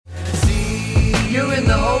You're in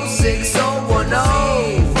the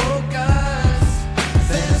 06010.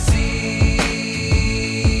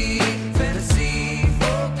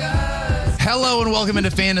 Hello and welcome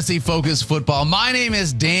into Fantasy Focus Football. My name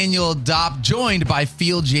is Daniel Dopp, joined by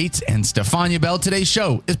Field Yates and Stefania Bell. Today's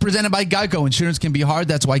show is presented by Geico. Insurance can be hard.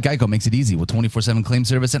 That's why Geico makes it easy with 24/7 claim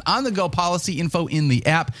service and on-the-go policy info in the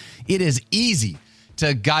app. It is easy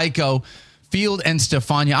to Geico. Field and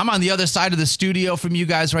Stefania, I'm on the other side of the studio from you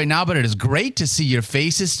guys right now, but it is great to see your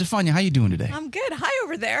faces. Stefania, how you doing today? I'm good. Hi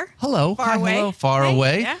over there. Hello. Far away. Hello. Far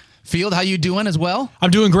away. Yeah. Field, how you doing as well?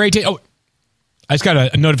 I'm doing great. I just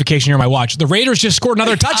got a notification here on my watch. The Raiders just scored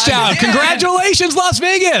another touchdown. Congratulations, Las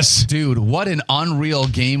Vegas. Dude, what an unreal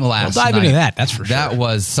game last night. We'll dive into that. That's for sure. That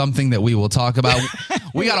was something that we will talk about.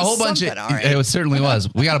 We got a whole bunch of, it certainly was.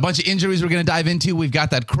 We got a bunch of injuries we're going to dive into. We've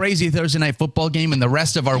got that crazy Thursday night football game and the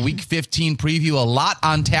rest of our week 15 preview. A lot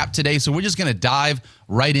on tap today. So we're just going to dive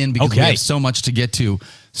right in because we have so much to get to.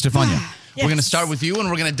 Stefania, we're going to start with you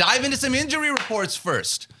and we're going to dive into some injury reports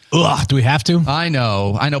first. Ugh, do we have to? I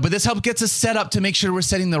know. But this help gets us set up to make sure we're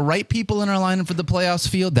setting the right people in our lineup for the playoffs.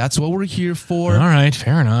 Field. That's what we're here for. All right,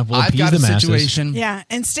 fair enough. We'll I've got a situation. Yeah,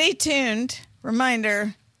 and stay tuned.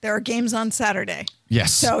 Reminder, there are games on Saturday.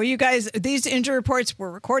 Yes. So you guys, these injury reports,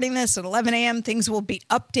 we're recording this at 11 a.m. Things will be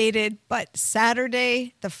updated, but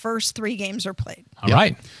Saturday, the first 3 games are played. All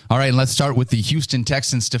right. All right, and let's start with the Houston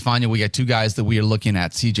Texans. Stefania, we got 2 guys that we are looking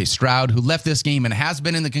at. C.J. Stroud, who left this game and has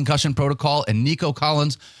been in the concussion protocol, and Nico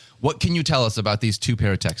Collins. What can you tell us about these 2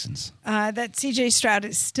 pair of Texans? That C.J. Stroud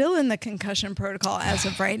is still in the concussion protocol as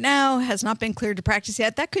of right now, has not been cleared to practice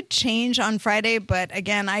yet. That could change on Friday, but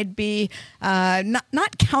again, I'd be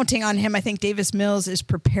not counting on him. I think Davis Mills is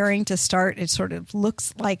preparing to start. It sort of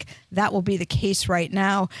looks like that will be the case right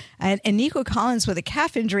now. And Nico Collins with a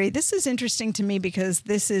calf injury, this is interesting to me because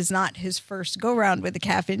this is not his first go-round with a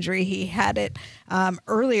calf injury. He had it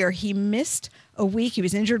earlier. He missed a week. He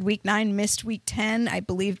was injured week 9, missed week 10. I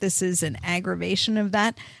believe this is an aggravation of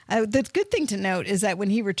that. The good thing to note is that when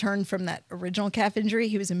he returned from that original calf injury,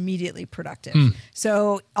 he was immediately productive.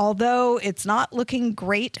 So although it's not looking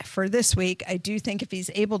great for this week, I do think if he's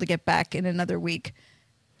able to get back in another week,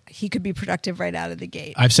 he could be productive right out of the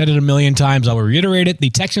gate. I've said it a million times. I will reiterate it. The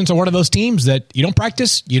Texans are one of those teams that you don't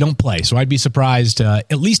practice, you don't play. So I'd be surprised,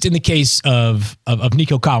 at least in the case of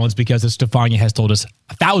Nico Collins, because as Stefania has told us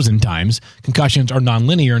 1,000 times, concussions are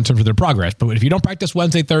nonlinear in terms of their progress. But if you don't practice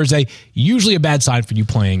Wednesday, Thursday, usually a bad sign for you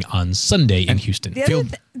playing on Sunday in Houston.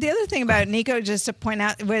 The other thing about Nico, just to point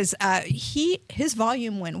out, was his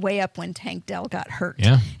volume went way up when Tank Dell got hurt.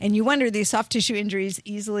 Yeah. And you wonder, these soft tissue injuries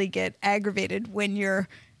easily get aggravated when your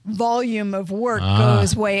volume of work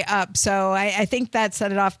goes way up. So I think that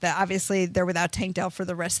set it off that obviously they're without Tank Dell for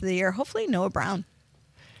the rest of the year. Hopefully Noah Brown.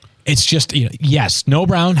 It's just, yes, Noah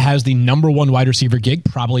Brown has the number 1 wide receiver gig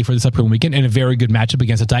probably for this upcoming weekend and a very good matchup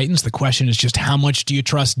against the Titans. The question is just how much do you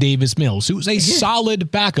trust Davis Mills, who's a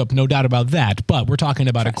solid backup, no doubt about that. But we're talking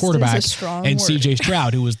about a quarterback and C.J.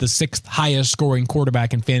 Stroud, who was the 6th highest scoring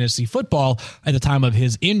quarterback in fantasy football at the time of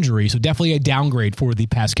his injury. So definitely a downgrade for the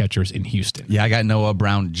pass catchers in Houston. Yeah, I got Noah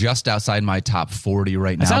Brown just outside my top 40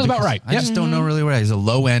 right now. That sounds about right. I just don't know really where he's a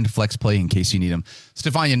low-end flex play in case you need him.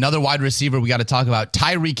 Stefania, another wide receiver we got to talk about.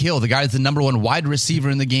 Tyreek Hill, the guy that's the number 1 wide receiver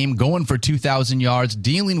in the game, going for 2,000 yards,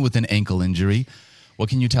 dealing with an ankle injury. What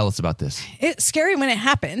can you tell us about this? It's scary when it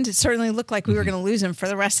happened. It certainly looked like we were going to lose him for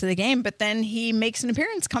the rest of the game, but then he makes an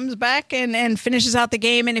appearance, comes back and finishes out the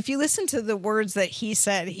game. And if you listen to the words that he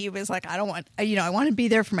said, he was like, I want to be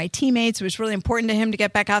there for my teammates. It was really important to him to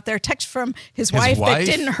get back out there. Text from his wife that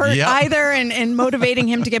didn't hurt either and motivating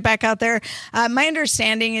him to get back out there. My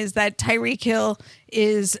understanding is that Tyreek Hill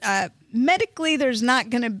is medically, there's not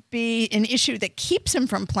going to be an issue that keeps him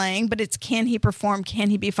from playing, but it's can he perform? Can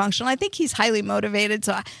he be functional? I think he's highly motivated,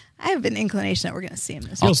 so I have an inclination that we're going to see him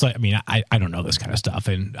this week. I don't know this kind of stuff,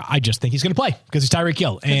 and I just think he's going to play because he's Tyreek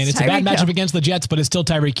Hill. And it's a bad matchup against the Jets, but it's still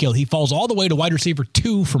Tyreek Hill. He falls all the way to wide receiver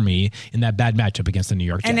 2 for me in that bad matchup against the New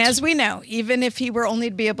York Jets. And as we know, even if he were only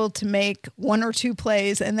to be able to make 1 or 2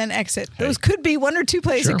 plays and then exit, those could be 1 or 2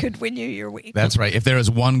 plays that could win you your week. That's right. If there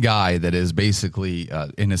is one guy that is basically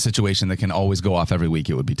in a situation that can always go off every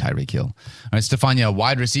week, it would be Tyreek Hill. All right, Stefania,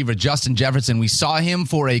 wide receiver Justin Jefferson. We saw him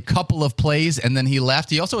for a couple of plays, and then he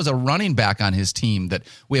left. He also has a running back on his team that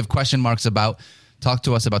we have question marks about. Talk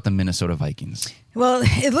to us about the Minnesota Vikings. Well,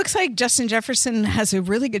 it looks like Justin Jefferson has a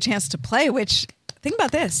really good chance to play, which think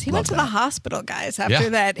about this. He went to the hospital, guys, after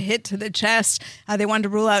that hit to the chest. They wanted to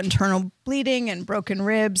rule out internal bleeding and broken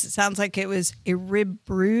ribs. It sounds like it was a rib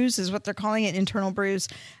bruise is what they're calling it, internal bruise.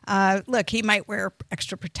 Look, he might wear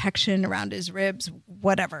extra protection around his ribs,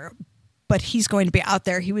 whatever. but he's going to be out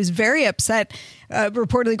there. He was very upset,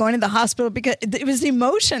 reportedly going to the hospital because it was the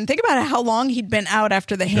emotion. Think about how long he'd been out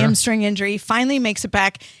after the hamstring injury. He finally makes it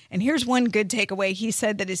back. And here's one good takeaway. He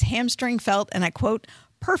said that his hamstring felt, and I quote,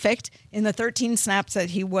 perfect in the 13 snaps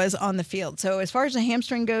that he was on the field. So as far as the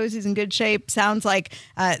hamstring goes, he's in good shape. Sounds like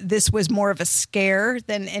this was more of a scare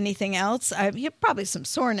than anything else. He had probably some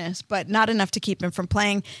soreness, but not enough to keep him from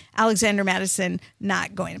playing. Alexander Mattison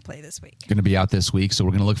not going to play this week. Going to be out this week, so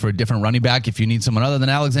we're going to look for a different running back. If you need someone other than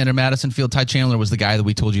Alexander Mattison, Ty Chandler was the guy that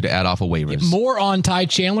we told you to add off of waivers. More on Ty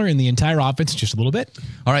Chandler and the entire offense in just a little bit.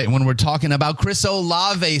 All right, when we're talking about Chris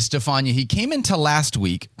Olave, Stefania, he came into last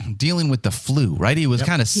week dealing with the flu, right? He was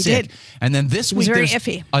kind of sick. Did. And then this week, very there's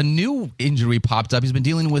iffy. a new injury popped up. He's been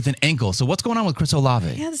dealing with an ankle. So what's going on with Chris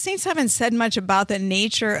Olave? Yeah, the Saints haven't said much about the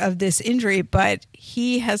nature of this injury, but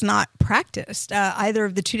he has not practiced either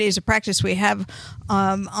of the 2 days of practice we have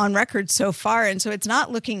on record so far. And so it's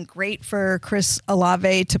not looking great for Chris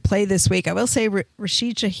Olave to play this week. I will say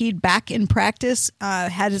Rashid Shaheed back in practice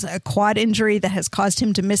had a quad injury that has caused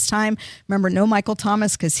him to miss time. Remember, no Michael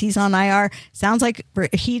Thomas because he's on IR. Sounds like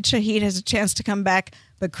Rashid Shaheed has a chance to come back,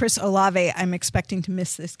 but Chris Olave, I'm expecting to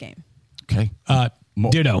miss this game. Okay.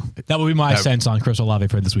 Ditto. That will be my sense on Chris Olave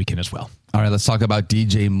for this weekend as well. All right, let's talk about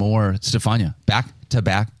DJ Moore. Stefania,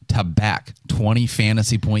 back-to-back 20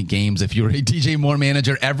 fantasy point games. If you're a DJ Moore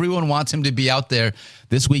manager, everyone wants him to be out there.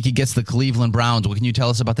 This week he gets the Cleveland Browns. What can you tell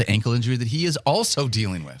us about the ankle injury that he is also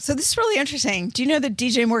dealing with? So this is really interesting. Do you know that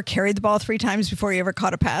DJ Moore carried the ball 3 times before he ever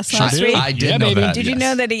caught a pass last week? I did know that. Did you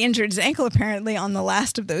know that he injured his ankle apparently on the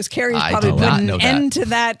last of those carries? I Probably did put not an know that. end to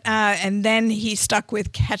that, and then he stuck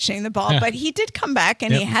with catching the ball. But he did come back,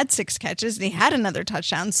 and he had 6 catches, and he had another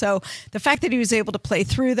touchdown. So the fact that he was able to play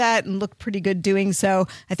through that and look pretty good doing so,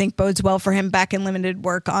 I think bodes well for him back in limited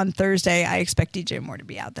work on Thursday. I expect DJ Moore to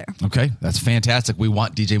be out there. Okay, that's fantastic. We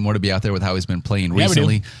want DJ Moore to be out there with how he's been playing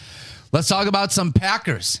recently. We do. Let's talk about some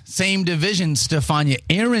Packers. Same division, Stefania.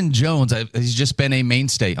 Aaron Jones, he's just been a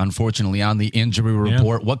mainstay, unfortunately, on the injury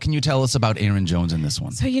report. What can you tell us about Aaron Jones in this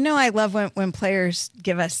one? So, I love when players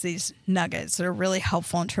give us these nuggets that are really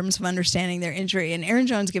helpful in terms of understanding their injury. And Aaron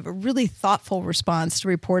Jones gave a really thoughtful response to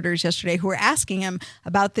reporters yesterday who were asking him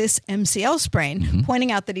about this MCL sprain,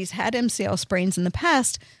 pointing out that he's had MCL sprains in the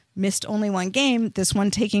past, missed only 1 game, this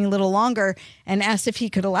one taking a little longer, and asked if he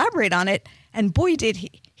could elaborate on it. And boy, did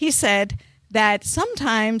he. He said that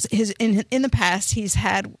sometimes in the past he's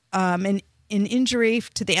had an injury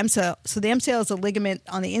to the MCL. So the MCL is a ligament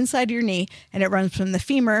on the inside of your knee, and it runs from the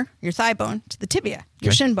femur, your thigh bone, to the tibia,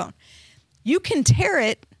 your shin bone. You can tear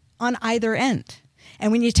it on either end.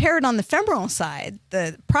 And when you tear it on the femoral side,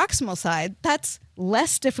 the proximal side, that's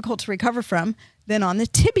less difficult to recover from than on the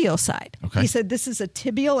tibial side. Okay. He said this is a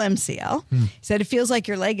tibial MCL. He said it feels like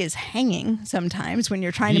your leg is hanging sometimes when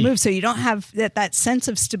you're trying to move, so you don't have that sense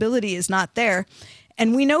of stability is not there.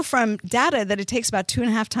 And we know from data that it takes about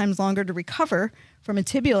 2.5 times longer to recover from a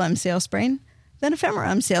tibial MCL sprain than a femoral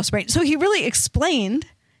MCL sprain. So he really explained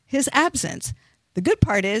his absence. The good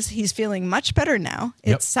part is he's feeling much better now.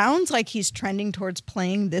 It sounds like he's trending towards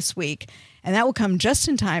playing this week, and that will come just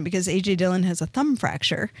in time because A.J. Dillon has a thumb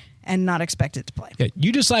fracture and not expected to play. Yeah,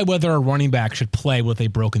 you decide whether a running back should play with a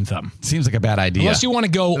broken thumb. Seems like a bad idea. Unless you want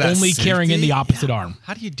to go That's only carrying in the safety. opposite arm.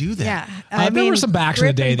 How do you do that? Yeah. There were some backs in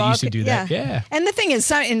the grip day and that used to bulk, do that. Yeah. And the thing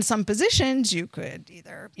is, in some positions, you could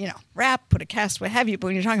either, wrap, put a cast, what have you. But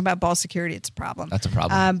when you're talking about ball security, it's a problem. That's a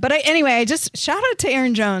problem. But anyway, I just shout out to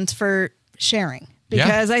Aaron Jones for sharing.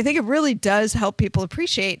 Because I think it really does help people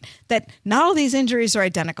appreciate that not all these injuries are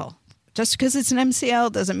identical. Just because it's an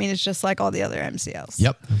MCL doesn't mean it's just like all the other MCLs.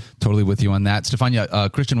 Yep. Totally with you on that.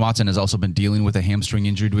 Stefania, Christian Watson has also been dealing with a hamstring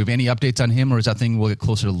injury. Do we have any updates on him, or is that thing we'll get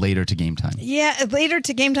closer later to game time? Yeah, later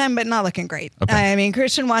to game time, but not looking great. Okay. I mean,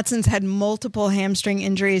 Christian Watson's had multiple hamstring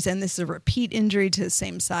injuries, and this is a repeat injury to the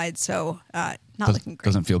same side, so not looking great.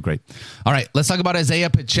 Doesn't feel great. All right, let's talk about Isaiah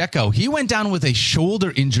Pacheco. He went down with a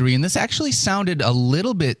shoulder injury, and this actually sounded a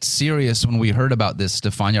little bit serious when we heard about this,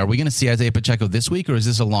 Stefania. Are we going to see Isaiah Pacheco this week, or is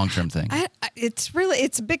this a long-term thing?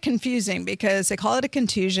 It's a bit confusing because they call it a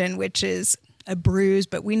contusion, which is a bruise,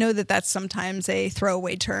 but we know that that's sometimes a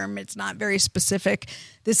throwaway term. It's not very specific.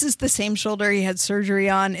 This is the same shoulder he had surgery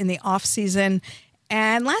on in the off season.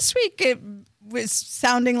 And last week it was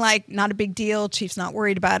sounding like not a big deal. Chief's not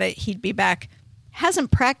worried about it. He'd be back.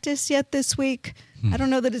 Hasn't practiced yet this week. I don't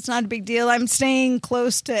know that it's not a big deal. I'm staying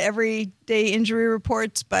close to everyday injury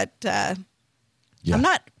reports, but I'm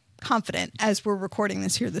not confident as we're recording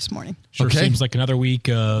this here this morning. Sure seems like another week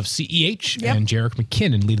of CEH and Jerick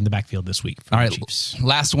McKinnon leading the backfield this week for the Chiefs.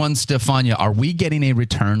 Last one, Stefania. Are we getting a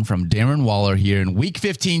return from Darren Waller here in Week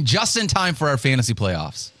 15 just in time for our fantasy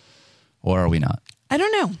playoffs? or are we not? I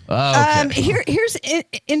don't know. Okay. Here's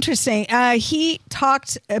interesting. He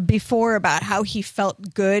talked before about how he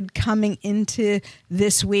felt good coming into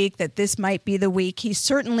this week, that this might be the week. He's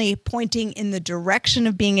certainly pointing in the direction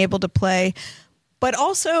of being able to play, but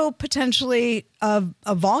also potentially a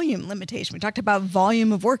volume limitation. We talked about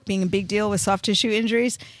volume of work being a big deal with soft tissue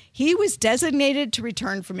injuries. He was designated to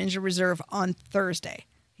return from injured reserve on Thursday,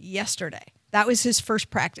 yesterday. That was his first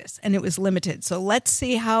practice, and it was limited. So let's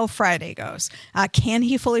see how Friday goes. Can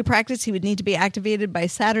he fully practice? He would need to be activated by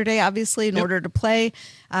Saturday, obviously, in order to play.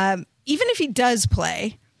 Even if he does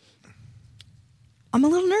play, I'm a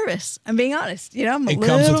little nervous. I'm being honest. I'm a little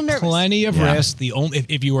nervous. It comes with plenty of risk. The only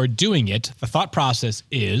if you are doing it, the thought process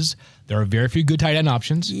is there are very few good tight end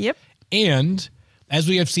options. Yep. And as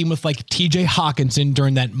we have seen with like TJ Hawkinson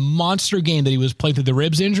during that monster game that he was playing through the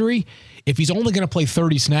ribs injury, if he's only going to play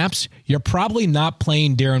 30 snaps, you're probably not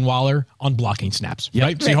playing Darren Waller on blocking snaps,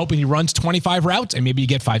 right? So you're hoping he runs 25 routes and maybe you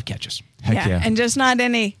get 5 catches. Heck yeah. And just not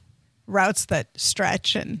any routes that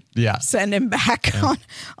stretch and send him back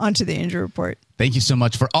onto the injury report. Thank you so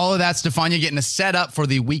much for all of that, Stefania, getting us set up for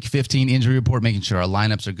the Week 15 injury report, making sure our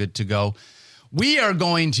lineups are good to go. We are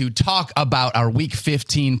going to talk about our Week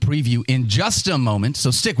 15 preview in just a moment, so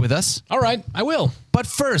stick with us. All right, I will. But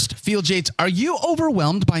first, Field Yates, are you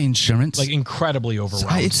overwhelmed by insurance? Like incredibly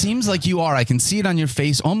overwhelmed. It seems like you are. I can see it on your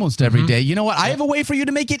face almost every day. You know what? I have a way for you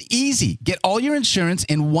to make it easy. Get all your insurance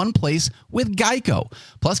in one place with Geico.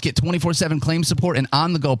 Plus, get 24/7 claim support and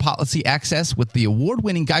on-the-go policy access with the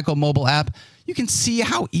award-winning Geico mobile app. You can see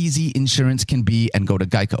how easy insurance can be and go to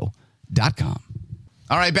geico.com.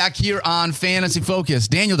 All right, back here on Fantasy Focus,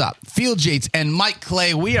 Daniel Dopp, Field Yates, and Mike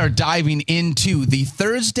Clay. We are diving into the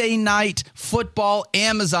Thursday Night Football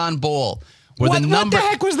Amazon Bowl. What the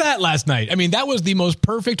heck was that last night? I mean, that was the most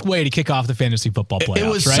perfect way to kick off the fantasy football playoffs. It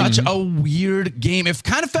was such a weird game. It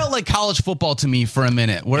kind of felt like college football to me for a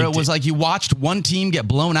minute, where it was like you watched one team get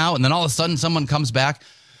blown out, and then all of a sudden someone comes back.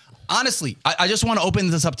 Honestly, I just want to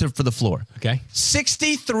open this up for the floor. Okay.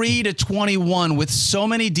 63-21 with so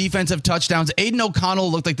many defensive touchdowns. Aiden O'Connell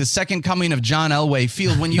looked like the second coming of John Elway.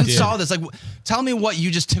 Field, when you saw this, tell me what you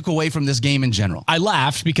just took away from this game in general. I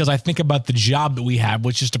laughed because I think about the job that we have,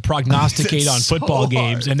 which is to prognosticate on football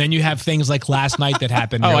games. And then you have things like last night that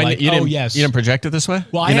happened. You didn't project it this way?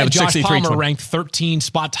 Well, I had Josh Palmer ranked 13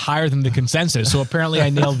 spots higher than the consensus. So apparently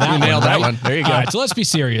I nailed that one. Nailed that one. There you go. All right, so let's be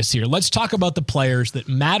serious here. Let's talk about the players that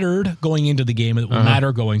mattered going into the game and that will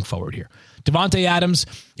matter going forward here. Davante Adams,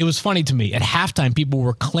 it was funny to me. At halftime, people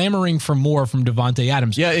were clamoring for more from Davante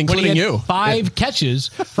Adams. Yeah, including you. 5 catches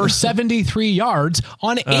for 73 yards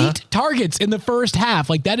on 8 targets in the first half.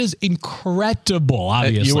 Like, that is incredible,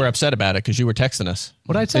 obviously. You were upset about it because you were texting us.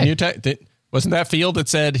 What did I say? Wasn't that Field that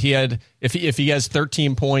said he had, if he has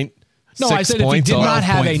 13 point, no, I said if he did not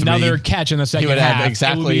have another catch in the second half,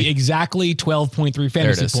 it would be exactly 12.3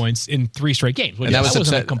 fantasy points in 3 straight games. And that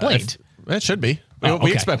wasn't a complaint. It should be.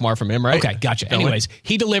 We expect more from him, right? Okay, gotcha. Anyways,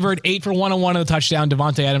 he delivered 8 for 101 on the touchdown.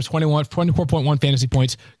 Davante Adams, 24.1 fantasy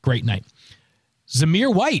points. Great night.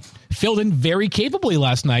 Zamir White filled in very capably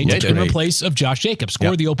last night in place of Josh Jacobs.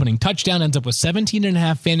 Scored the opening touchdown, ends up with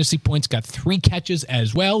 17.5 fantasy points, got 3 catches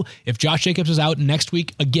as well. If Josh Jacobs is out next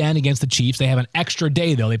week again against the Chiefs, they have an extra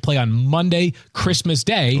day, though. They play on Monday, Christmas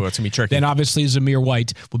Day. Oh, that's going to be tricky. Then obviously Zamir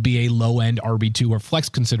White would be a low-end RB2 or flex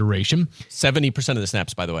consideration. 70% of the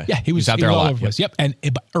snaps, by the way. Yeah, he was out there a lot. Yep, and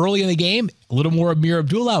early in the game, a little more Amir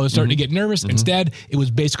Abdullah. I was starting to get nervous. Instead, it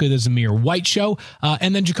was basically the Zamir White show.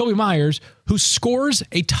 And then Jacoby Myers, who scores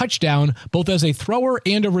a touchdown both as a thrower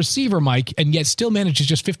and a receiver, Mike, and yet still manages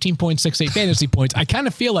just 15.68 fantasy points. I kind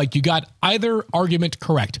of feel like you got either argument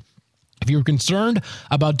correct. If you were concerned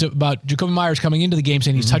about Jacoby Myers coming into the game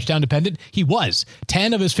saying he's touchdown dependent, he was.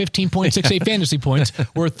 10 of his 15.68 fantasy points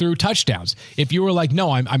were through touchdowns. If you were like,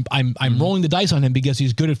 no, I'm rolling the dice on him because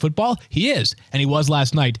he's good at football, he is. And he was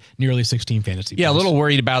last night, nearly 16 fantasy points. A little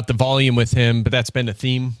worried about the volume with him, but that's been a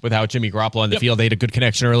theme without Jimmy Garoppolo on the field. They had a good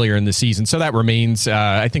connection earlier in the season, so that remains.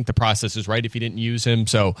 I think the process is right if you didn't use him.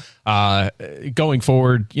 So going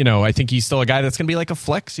forward, I think he's still a guy that's going to be like a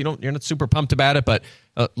flex. You're not super pumped about it, but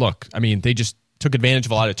look, I mean, they just took advantage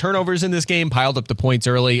of a lot of turnovers in this game, piled up the points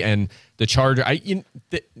early, and the Chargers.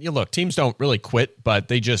 Look, teams don't really quit, but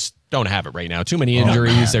they just don't have it right now. Too many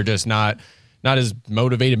injuries. They're just not as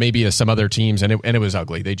motivated maybe as some other teams, and it was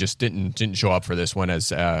ugly. They just didn't show up for this one,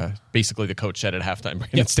 as basically the coach said at halftime,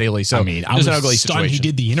 Brandon Staley. So I mean, I was an ugly stunned situation. He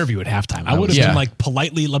did the interview at halftime. I would have been like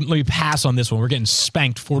politely, let me pass on this one. We're getting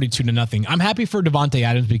spanked 42-0. I'm happy for Davante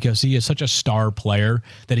Adams because he is such a star player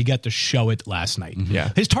that he got to show it last night.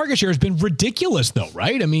 Yeah, his target share has been ridiculous though,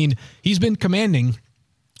 right? I mean, he's been commanding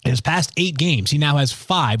In his past 8 games, he now has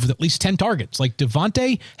 5 with at least 10 targets. Like,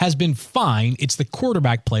 Devontae has been fine. It's the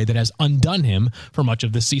quarterback play that has undone him for much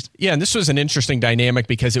of this season. Yeah, and this was an interesting dynamic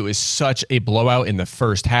because it was such a blowout in the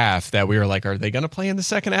first half that we were like, are they going to play in the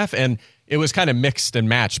second half? And it was kind of mixed and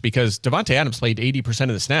matched because Devontae Adams played 80%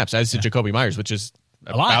 of the snaps, as did Jacoby Myers, which is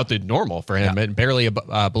about the normal for him and barely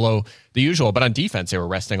below the usual. But on defense, they were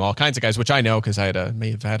resting all kinds of guys, which I know because I may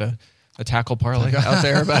have had a tackle parlay out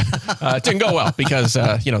there, but it didn't go well because,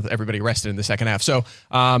 everybody rested in the second half. So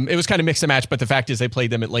it was kind of mix and match, but the fact is they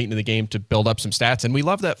played them late in the game to build up some stats, and we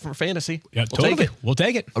love that for fantasy. Yeah, totally. We'll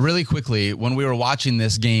take it. Really quickly, when we were watching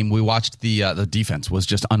this game, we watched the defense was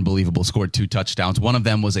just unbelievable, scored 2 touchdowns. One of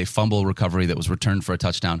them was a fumble recovery that was returned for a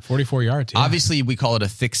touchdown. 44 yards. Yeah. Obviously, we call it a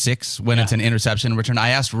thick 6 when it's an interception return. I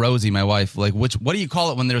asked Rosie, my wife, like, what do you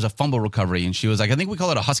call it when there's a fumble recovery? And she was like, I think we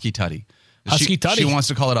call it a husky tutty. Husky tutty. She wants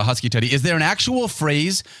to call it a husky tutty. Is there an actual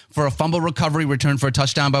phrase for a fumble recovery return for a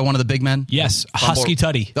touchdown by one of the big men? Yes, husky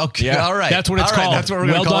tutty. Okay, yeah. All right. That's what it's called. That's what we're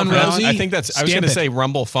going to call it. Well done, Rosie. I think that's. I was going to say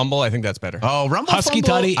rumble fumble. I think that's better. Oh, rumble husky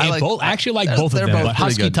fumble. tutty. I actually like both of them, but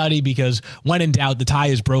husky tutty because when in doubt, the tie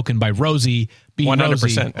is broken by Rosie.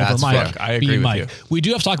 100%. Over Mike. I agree with you. We do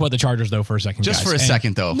have to talk about the Chargers, though, for a second. Just guys. for a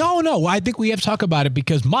second, though. No. I think we have to talk about it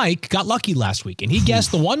because Mike got lucky last week, and he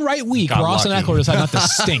guessed the one right week where Austin Eckler decided not to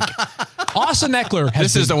stink. Austin Eckler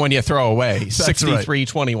has is the one you throw away.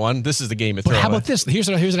 63-21. This is the game you throw away. How about this? Here's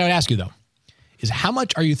what I would ask you, though, is how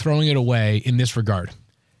much are you throwing it away in this regard?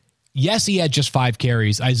 Yes, he had just 5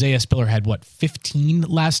 carries. Isaiah Spiller had, 15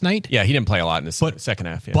 last night? Yeah, he didn't play a lot in the second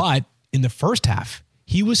half. Yeah. But in the first half,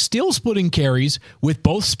 he was still splitting carries with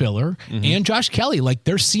both Spiller and Josh Kelly. Like,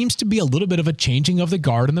 there seems to be a little bit of a changing of the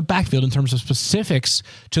guard in the backfield in terms of specifics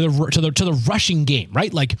to the rushing game,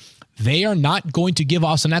 right? Like, they are not going to give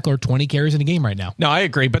Austin Eckler 20 carries in a game right now. No, I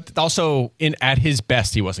agree, but also at his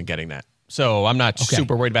best, he wasn't getting that. So I'm not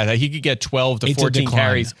super worried about that. He could get 12 to 14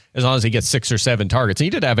 carries as long as he gets 6 or 7 targets. And he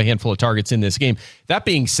did have a handful of targets in this game. That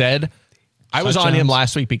being said, I was on him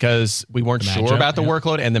last week because we weren't sure about the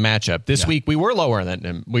workload and the matchup. This week, we were lower than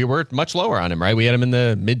him. We were much lower on him, right? We had him in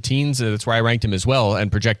the mid-teens. That's where I ranked him as well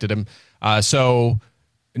and projected him. So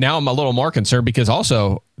now I'm a little more concerned because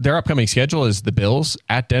also their upcoming schedule is the Bills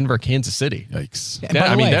at Denver, Kansas City. Yikes.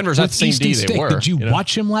 Yeah, Denver's not the same D they were. Did you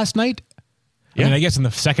watch him last night? Yeah. I mean, I guess in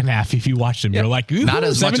the second half, if you watched him, you're like, not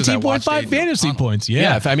as 17.5 fantasy points.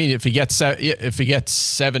 Yeah. If he gets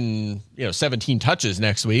 17 touches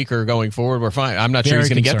next week or going forward, we're fine. I'm not sure he's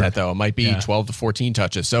going to get that though. It might be 12 to 14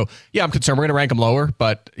 touches. So yeah, I'm concerned. We're going to rank him lower,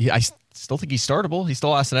 but I still think he's startable. He's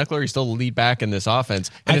still Austin Eckler. He's still the lead back in this offense.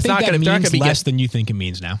 And I think that means less than you think it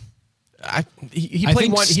means now. He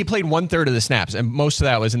played 1/3 of the snaps, and most of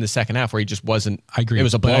that was in the second half where he just wasn't. I agree. It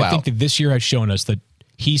was a blowout. But I think that this year has shown us that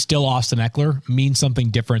he's still Austin Eckler means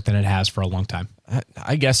something different than it has for a long time.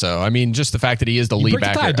 I guess so. I mean, just the fact that he is the lead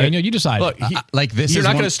backer. Daniel, you decide. Look, you're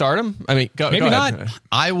not going to start him? I mean, go ahead.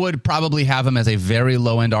 I would probably have him as a very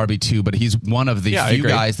low-end RB2, but he's one of the few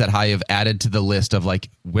guys that I have added to the list of, like,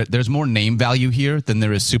 there's more name value here than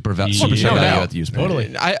there is super value at the use.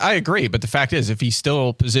 Totally. I agree, but the fact is, if he's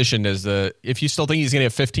still positioned as if you still think he's going to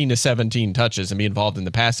have 15 to 17 touches and be involved in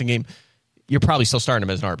the passing game, you're probably still starting him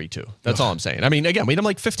as an RB2. That's all I'm saying. I mean, again, we had him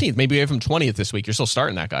like 15th. Maybe we have him 20th this week. You're still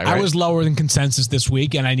starting that guy, right? I was lower than consensus this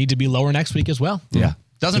week, and I need to be lower next week as well. Yeah.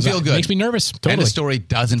 Doesn't feel good. Makes me nervous. Totally. And the story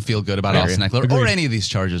doesn't feel good about Austin Eckler or any of these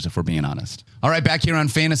Chargers, if we're being honest. All right, back here on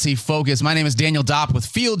Fantasy Focus. My name is Daniel Dopp with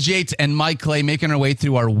Field Yates and Mike Clay, making our way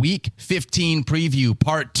through our Week 15 preview,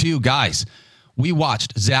 Part 2. Guys, we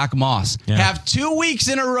watched Zach Moss have 2 weeks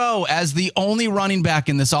in a row as the only running back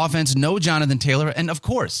in this offense. No Jonathan Taylor. And, of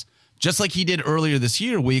course, just like he did earlier this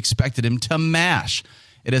year, we expected him to mash.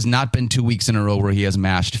 It has not been 2 weeks in a row where he has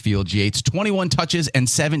mashed Field Yates. 21 touches and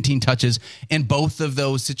 17 touches in both of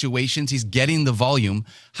those situations. He's getting the volume.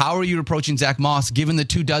 How are you approaching Zach Moss given the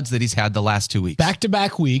 2 duds that he's had the last 2 weeks?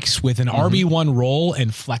 Back-to-back weeks with an RB1 role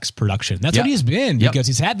and flex production. That's what he's been because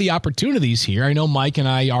he's had the opportunities here. I know Mike and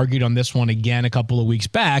I argued on this one again a couple of weeks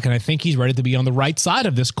back, and I think he's ready to be on the right side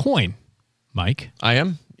of this coin. Mike? I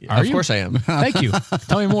am. Of course I am. Thank you.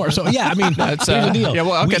 Tell me more. So, yeah, I mean, here's the deal. Yeah,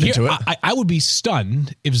 well, I'll get into it. I would be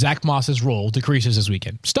stunned if Zach Moss's role decreases this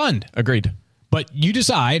weekend. Stunned. Agreed. But you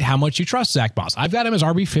decide how much you trust Zach Moss. I've got him as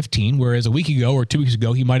RB15, whereas a week ago or 2 weeks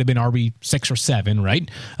ago, he might have been RB6 or 7, right?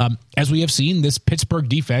 As we have seen, this Pittsburgh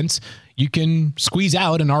defense, you can squeeze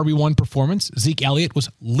out an RB1 performance. Zeke Elliott was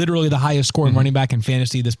literally the highest scoring running back in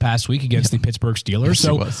fantasy this past week against the Pittsburgh Steelers.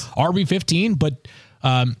 So RB15, but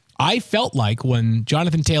I felt like when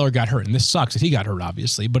Jonathan Taylor got hurt, and this sucks that he got hurt,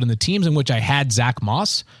 obviously, but in the teams in which I had Zach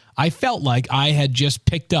Moss, I felt like I had just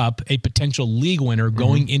picked up a potential league winner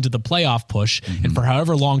going into the playoff push, and for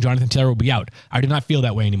however long Jonathan Taylor will be out. I do not feel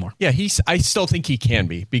that way anymore. Yeah, I still think he can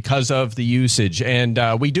be because of the usage. And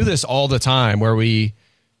we do this all the time where we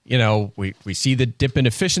see the dip in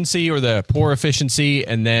efficiency or the poor efficiency,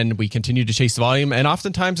 and then we continue to chase the volume. And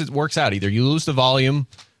oftentimes it works out. Either you lose the volume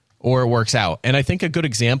or it works out. And I think a good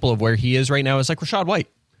example of where he is right now is like Rachaad White.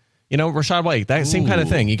 Rachaad White, that same kind of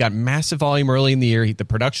thing. He got massive volume early in the year. The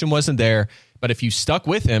production wasn't there. But if you stuck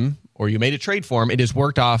with him or you made a trade for him, it has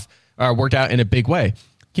worked out in a big way.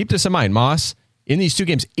 Keep this in mind. Moss, in these two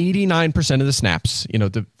games, 89% of the snaps.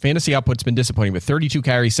 The fantasy output's been disappointing with 32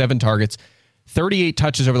 carries, 7 targets, 38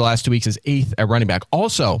 touches over the last 2 weeks, is 8th at running back.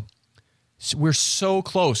 Also, we're so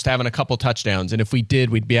close to having a couple touchdowns. And if we did,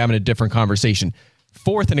 we'd be having a different conversation.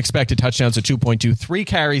 4th in expected touchdowns at 2.2, 3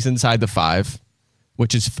 carries inside the 5.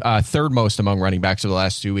 Which is third most among running backs over the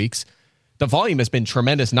last 2 weeks. The volume has been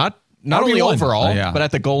tremendous, not only overall, but at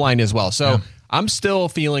the goal line as well. So I'm still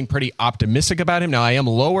feeling pretty optimistic about him. Now, I am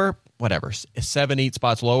lower, 7-8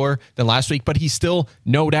 spots lower than last week, but he's still,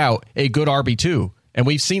 no doubt, a good RB2. And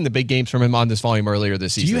we've seen the big games from him on this volume earlier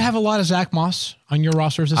this season. Do you have a lot of Zach Moss on your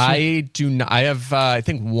rosters this week? I do not. I have, I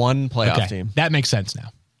think, one playoff team. That makes sense now.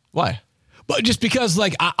 Why? But just because,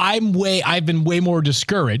 I've been way more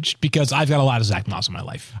discouraged because I've got a lot of Zach Moss in my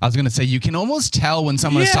life. I was going to say, you can almost tell when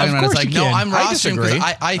someone is talking about it. It's like, no, I'm rostering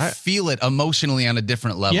because I feel it emotionally on a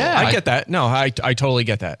different level. Yeah, I get that. No, I totally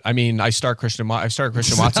get that. I mean, I start Christian Watson,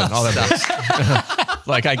 all that stuff.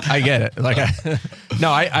 I get it.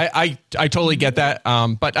 I totally get that.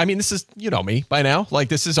 But I mean, this is, me by now.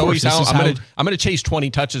 This is always how I'm going to chase 20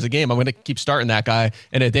 touches a game. I'm going to keep starting that guy.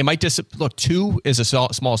 And they might look, 2 is a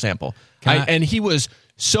small sample. And he was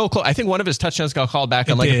so close. I think one of his touchdowns got called back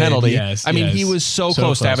on a penalty. Yes, he was so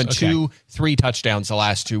close to having 2-3 touchdowns the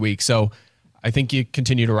last 2 weeks. So I think you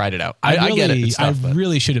continue to ride it out. I get it. I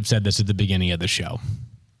really should have said this at the beginning of the show.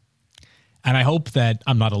 And I hope that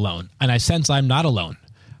I'm not alone. And I sense I'm not alone.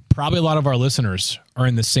 Probably a lot of our listeners are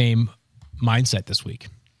in the same mindset this week.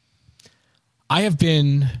 I have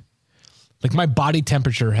been, my body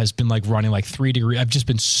temperature has been running 3 degrees. I've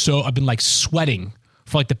been sweating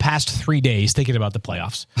for the past 3 days thinking about the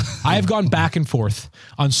playoffs. I have gone back and forth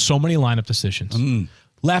on so many lineup decisions.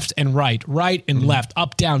 Left and right and left,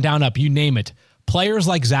 up, down, up, you name it. Players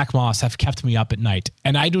like Zach Moss have kept me up at night,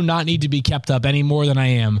 and I do not need to be kept up any more than I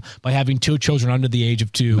am by having 2 children under the age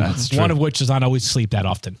of 2, one of which does not always sleep that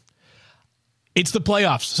often. It's the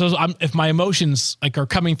playoffs. So if my emotions are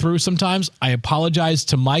coming through sometimes, I apologize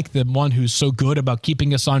to Mike, the one who's so good about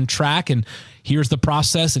keeping us on track. And here's the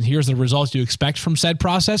process and here's the results you expect from said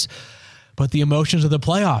process. But the emotions of the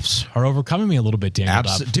playoffs are overcoming me a little bit, Daniel.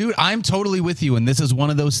 Dude, I'm totally with you. And this is one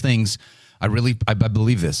of those things. I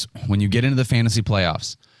believe this. When you get into the fantasy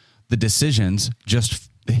playoffs, the decisions just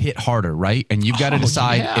hit harder, right? And you've got to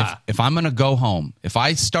decide if I'm going to go home, if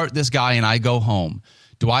I start this guy and I go home,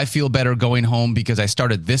 do I feel better going home because I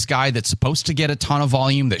started this guy that's supposed to get a ton of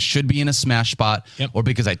volume that should be in a smash spot, or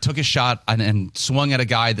because I took a shot and swung at a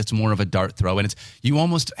guy that's more of a dart throw? And you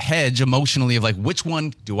almost hedge emotionally of which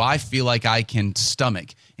one do I feel like I can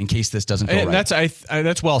stomach in case this doesn't go right?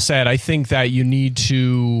 That's well said. I think that you need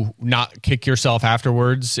to not kick yourself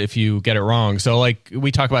afterwards if you get it wrong. So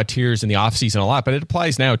we talk about tiers in the offseason a lot, but it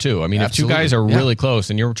applies now too. I mean, Absolutely. If 2 guys are really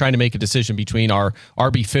close and you're trying to make a decision between our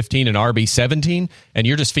RB15 and RB17 and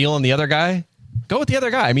you're just feeling the other guy, go with the other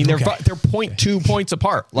guy. I mean, they're 0.2 points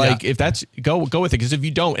apart. If that's go with it, because if you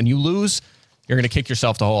don't and you lose, you're going to kick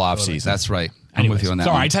yourself the whole offseason. That's right. I'm with you on that.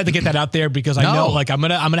 Sorry, I just had to get that out there because I know I'm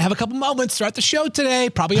gonna have a couple moments throughout the show today,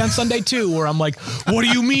 probably on Sunday too, where I'm like, what do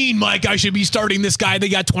you mean, Mike? I should be starting this guy that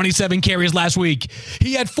got 27 carries last week.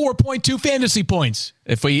 He had 4.2 fantasy points.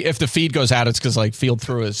 If the feed goes out, it's because Field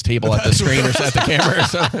threw his table at the screen or at the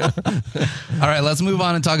camera. All right, let's move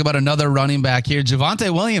on and talk about another running back here.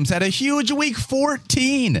 Javonte Williams had a huge week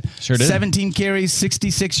 14. Sure did. 17 carries,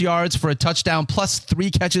 66 yards for a touchdown, plus 3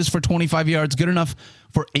 catches for 25 yards. Good enough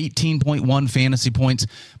for 18.1 fantasy points.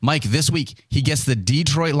 Mike, this week, he gets the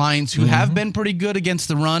Detroit Lions, who have been pretty good against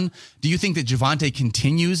the run. Do you think that Javonte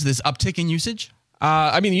continues this uptick in usage?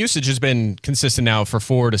 The usage has been consistent now for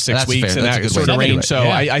 4 to 6 weeks in that sort of range. So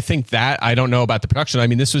I think that, I don't know about the production. I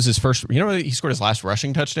mean, this was his first, he scored his last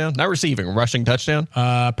rushing touchdown, not receiving, rushing touchdown.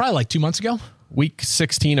 Probably 2 months ago. Week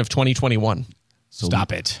 16 of 2021. So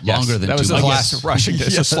Stop it. Longer than that 2 was months. The last rushing.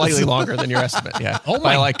 So slightly longer than your estimate. Yeah. Oh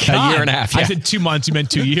my God. A year and a half. Yeah. I said 2 months. You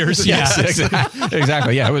meant 2 years. Yes,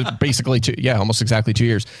 exactly. Yeah, it was basically almost exactly 2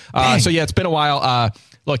 years. So it's been a while.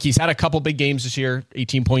 look, he's had a couple big games this year,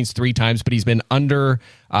 18 points 3 times, but he's been under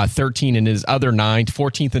 13 in his other 9,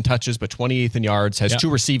 14th in touches, but 28th in yards, has 2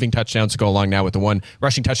 receiving touchdowns to go along now with the 1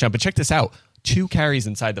 rushing touchdown. But check this out, 2 carries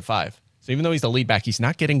inside the 5. So even though he's the lead back, he's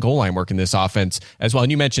not getting goal line work in this offense as well.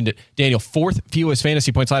 And you mentioned it, Daniel, 4th fewest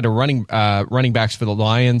fantasy points allowed to running backs for the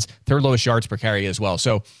Lions, 3rd lowest yards per carry as well.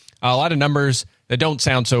 So a lot of numbers that don't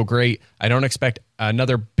sound so great. I don't expect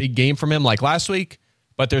another big game from him like last week,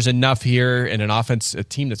 but there's enough here in an offense, a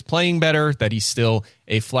team that's playing better, that he's still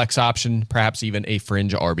a flex option, perhaps even a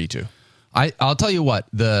fringe RB2. I'll tell you what,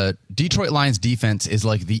 the Detroit Lions defense is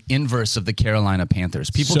like the inverse of the Carolina Panthers.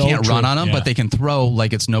 People can't run on them, but they can throw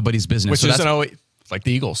like it's nobody's business. Which isn't always like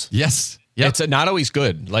the Eagles. Yes. Yep. It's not always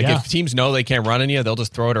good. Like if teams know they can't run on you, they'll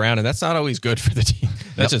just throw it around, and that's not always good for the team.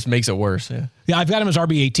 That just makes it worse. Yeah, I've got him as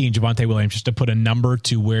RB18, Javonte Williams, just to put a number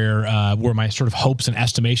to where my sort of hopes and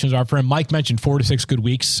estimations are for him. Mike mentioned 4 to 6 good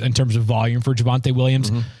weeks in terms of volume for Javonte Williams.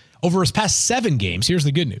 Over his past 7 games, here's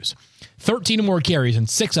the good news. 13 or more carries in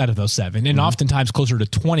 6 out of those 7, and oftentimes closer to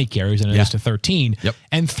 20 carries than it is to 13,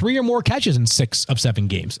 and 3 or more catches in 6 of 7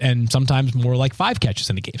 games, and sometimes more like 5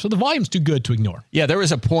 catches in a game. So the volume's too good to ignore. Yeah, there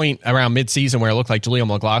was a point around midseason where it looked like Jaleel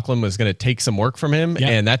McLaughlin was going to take some work from him,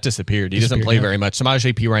 and that disappeared. He doesn't play very much.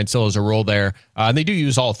 Samaje Perine still has a role there. They do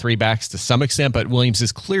use all 3 backs to some extent, but Williams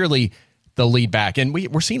is clearly the lead back. And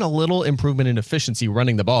we're seeing a little improvement in efficiency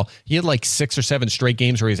running the ball. He had like 6 or 7 straight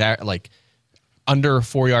games where he's at like under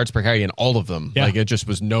 4 yards per carry in all of them. Like it just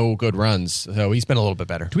was no good runs. So he's been a little bit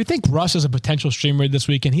better. Do we think Russ is a potential streamer this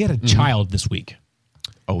weekend? He had a child this week.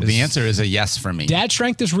 Oh, the answer is a yes for me. Dad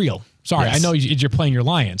strength is real. Sorry, I know you're playing your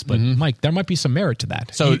Lions, but Mike, there might be some merit to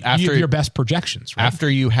that. So you after have your best projections, right? After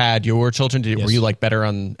you had your children, were you like better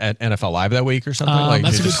at NFL Live that week or something?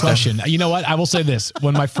 That's a good question. You know what? I will say this.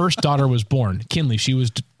 When my first daughter was born, Kinley, she was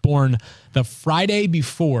born the Friday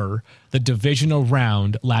before the divisional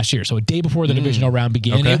round last year. So a day before the divisional round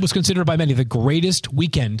began. It was considered by many the greatest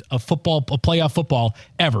weekend of football, of playoff football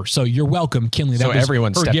ever. So you're welcome, Kinley. That was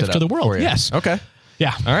everyone her gift to the world. Yes. Okay.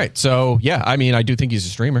 Yeah. All right. So, I mean, I do think he's a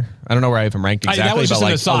streamer. I don't know where I have him ranked exactly. That was just but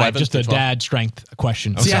an like aside, just a dad strength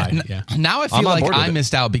question. Now I feel like I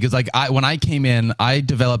missed out because when I came in, I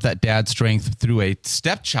developed that dad strength through a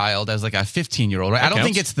stepchild as like a 15-year-old, right? I don't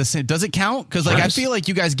think it's the same. Does it count? Because I feel like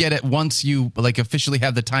you guys get it once you like officially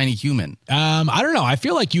have the tiny human. I don't know. I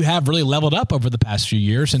feel like you have really leveled up over the past few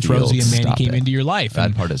years since Rosie and Manny came into your life.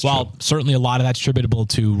 That part is true. While certainly a lot of that's attributable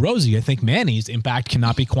to Rosie, I think Manny's impact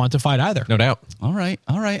cannot be quantified either. No doubt. All right.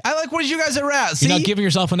 I like where you guys are at. See? You're not giving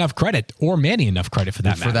yourself enough credit, or Manny enough credit for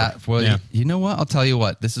that matter. You know what? I'll tell you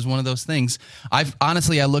what. This is one of those things. I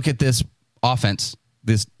look at this offense,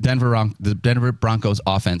 the Denver Broncos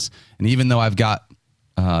offense, and even though I've got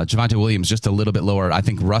Javonte Williams just a little bit lower, I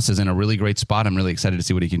think Russ is in a really great spot. I'm really excited to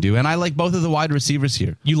see what he can do, and I like both of the wide receivers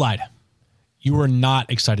here. You lied. You were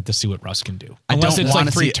not excited to see what Russ can do. Unless it's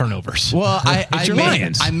like 3 turnovers. Well,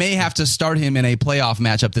 I may have to start him in a playoff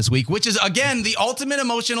matchup this week, which is, again, the ultimate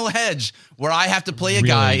emotional hedge where I have to play a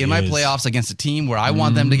guy in my playoffs against a team where I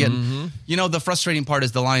want them to get... You know, the frustrating part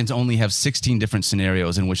is the Lions only have 16 different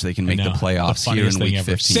scenarios in which they can make the playoffs here in week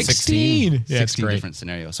 15. 16 different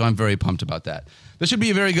scenarios. So I'm very pumped about that. This should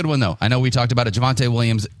be a very good one, though. I know we talked about it. Javonte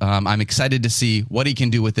Williams, I'm excited to see what he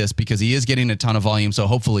can do with this because he is getting a ton of volume. So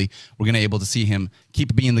hopefully we're going to be able to see him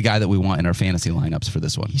keep being the guy that we want in our fantasy lineups for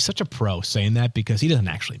this one. He's such a pro saying that because he doesn't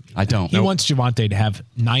actually mean I don't. He wants Javonte to have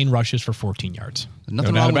 9 rushes for 14 yards.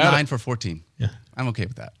 Nothing wrong with 9 for 14. Yeah. I'm okay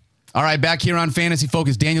with that. All right, back here on Fantasy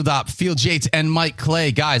Focus, Daniel Dopp, Field Yates, and Mike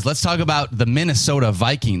Clay. Guys, let's talk about the Minnesota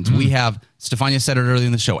Vikings. We have, Stefania said it earlier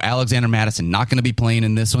in the show, Alexander Mattison not going to be playing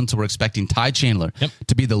in this one, so we're expecting Ty Chandler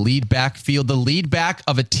to be the lead back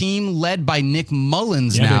of a team led by Nick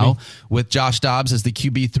Mullins with Josh Dobbs as the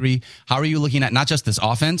QB3. How are you looking at not just this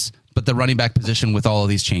offense, but the running back position with all of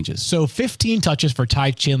these changes? So 15 touches for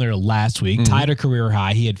Ty Chandler last week, tied a career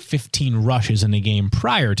high. He had 15 rushes in the game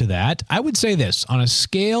prior to that. I would say this, on a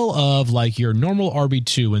scale of like your normal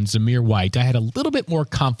RB2 and Zamir White, I had a little bit more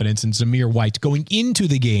confidence in Zamir White going into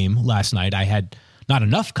the game last night. I had not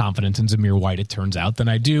enough confidence in Zamir White, it turns out, than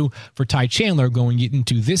I do for Ty Chandler going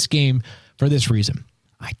into this game for this reason.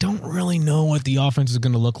 I don't really know what the offense is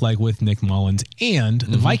going to look like with Nick Mullins, and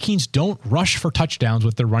the Vikings don't rush for touchdowns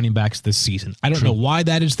with their running backs this season. I don't know why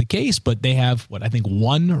that is the case, but they have, I think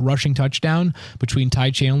 1 rushing touchdown between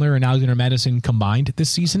Ty Chandler and Alexander Mattison combined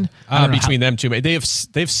this season. Between them two, they have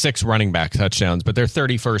 6 running back touchdowns, but they're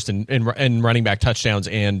 31st in running back touchdowns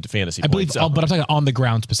and fantasy points. But I'm talking on the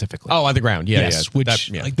ground specifically. Oh, on the ground,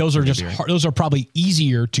 those are those are probably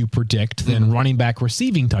easier to predict than running back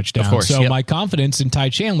receiving touchdowns. Of course, so my confidence in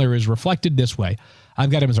Ty Chandler is reflected this way. I've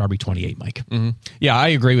got him as RB28, Mike. Yeah, I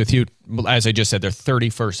agree with you. As I just said, they're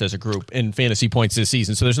 31st as a group in fantasy points this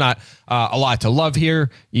season. So there's not a lot to love here,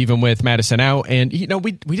 even with Madison out. And,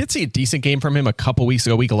 we did see a decent game from him a couple weeks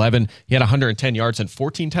ago, week 11. He had 110 yards and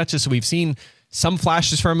 14 touches. So we've seen some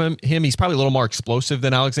flashes from him. He's probably a little more explosive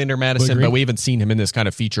than Alexander Madison, but we haven't seen him in this kind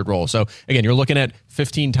of featured role. So, again, you're looking at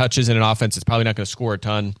 15 touches in an offense. It's probably not going to score a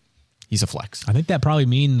ton. He's a flex. I think that probably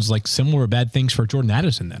means like similar bad things for Jordan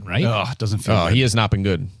Addison then, right? Oh, it doesn't feel good. He has not been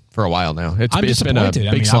good for a while now. I'm disappointed. Been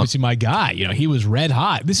a big slump. Obviously my guy, he was red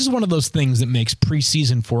hot. This is one of those things that makes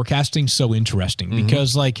preseason forecasting so interesting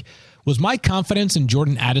because was my confidence in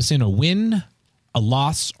Jordan Addison a win, a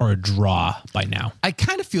loss, or a draw by now? I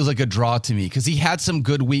kind of feels like a draw to me because he had some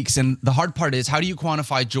good weeks. And the hard part is, how do you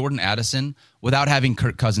quantify Jordan Addison without having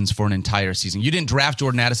Kirk Cousins for an entire season? You didn't draft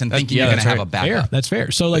Jordan Addison thinking you're going to have a backup. Fair. That's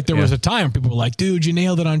fair. So there was a time where people were like, dude, you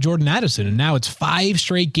nailed it on Jordan Addison. And now it's 5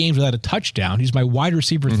 straight games without a touchdown. He's my wide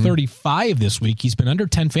receiver 35 this week. He's been under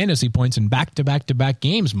 10 fantasy points in back-to-back-to-back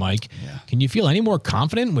games, Mike. Yeah. Can you feel any more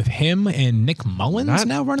confident with him and Nick Mullins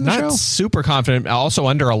now running the show? Not super confident. Also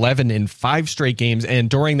under 11 in 5 straight games.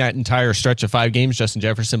 And during that entire stretch of 5 games, Justin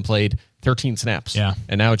Jefferson played 13 snaps. Yeah.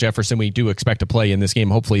 And now Jefferson, we do expect to play in this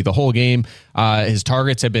game, hopefully the whole game. His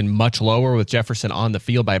targets have been much lower with Jefferson on the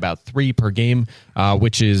field by about 3 per game,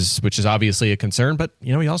 which is obviously a concern. But,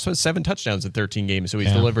 he also has 7 touchdowns in 13 games, so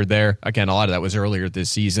he's delivered there. Again, a lot of that was earlier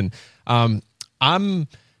this season. I'm going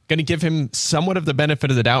to give him somewhat of the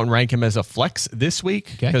benefit of the doubt and rank him as a flex this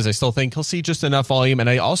week because I still think he'll see just enough volume. And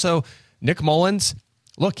I also, Nick Mullins,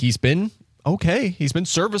 look, he's been okay. He's been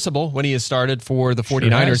serviceable when he has started for the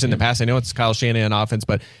 49ers in the past. I know it's Kyle Shanahan offense,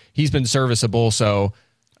 but he's been serviceable. So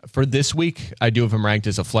for this week, I do have him ranked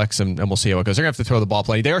as a flex, and we'll see how it goes. They're going to have to throw the ball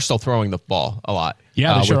plenty. They are still throwing the ball a lot.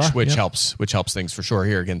 Yeah, which helps helps things for sure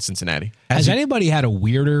here against Cincinnati. Has anybody had a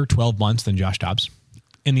weirder 12 months than Josh Dobbs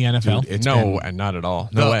in the NFL? Dude, not at all.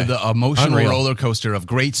 No way. The emotional roller coaster of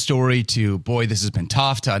great story to, boy, this has been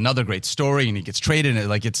tough, to another great story, and he gets traded. And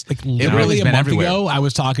it literally has a been month everywhere. ago, I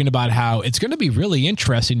was talking about how it's going to be really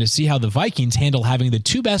interesting to see how the Vikings handle having the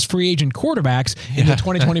 2 best free agent quarterbacks in the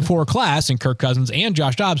 2024 class, in Kirk Cousins and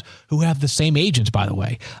Josh Dobbs, who have the same agents, by the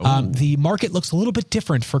way. The market looks a little bit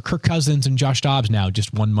different for Kirk Cousins and Josh Dobbs now,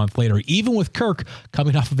 just 1 month later, even with Kirk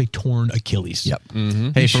coming off of a torn Achilles.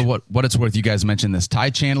 Yep. Hey, for what it's worth, you guys mentioned this.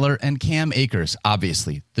 Ty Chandler and Cam Akers,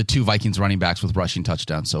 obviously, the 2 Vikings running backs with rushing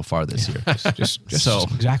touchdowns so far this year.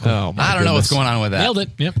 Exactly. I don't know what's going on with that. Nailed it.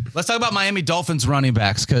 Yep. Let's talk about Miami Dolphins running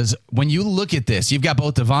backs, because when you look at this, you've got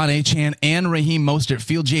both Devon Achane and Raheem Mostert.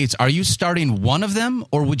 Field Yates, are you starting one of them,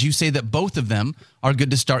 or would you say that both of them are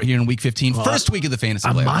good to start here in Week 15, first week of the fantasy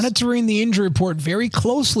playoffs? I'm monitoring the injury report very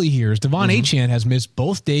closely here. Devon Achane has missed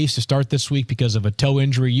both days to start this week because of a toe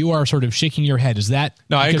injury. You are sort of shaking your head. Is that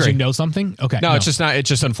I because agree. you know something? Okay. No, it's just not. It's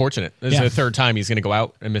just unfortunate. This is the third time he's going to go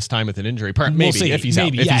out and miss time with an injury. Maybe if he's out.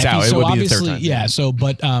 If he's out, it would be the third time. Yeah. So,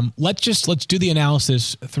 but let's do the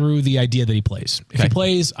analysis through the idea that he plays. If he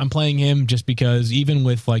plays, I'm playing him just because even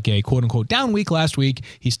with like a quote unquote down week last week,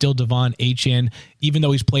 he's still Devon Achane. Even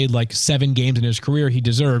though he's played like 7 games in his career, he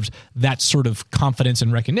deserves that sort of confidence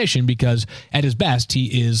and recognition because at his best,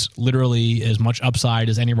 he is literally as much upside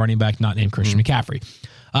as any running back not named Christian McCaffrey.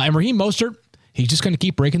 And Raheem Mostert, he's just going to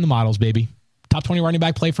keep breaking the models, baby. Top 20 running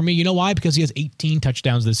back play for me. You know why? Because he has 18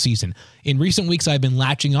 touchdowns this season. In recent weeks, I've been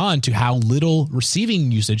latching on to how little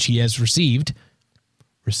receiving usage he has received.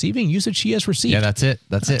 Yeah, that's it.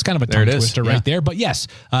 That's kind of a tongue twister right there. But yes,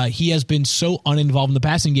 he has been so uninvolved in the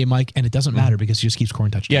passing game, Mike, and it doesn't matter because he just keeps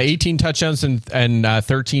scoring touchdowns. Yeah, 18 touchdowns and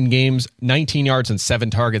 13 games, 19 yards and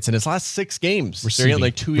 7 targets in his last 6 games. They're getting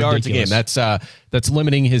like 2 yards a game. That's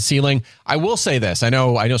limiting his ceiling. I will say this. I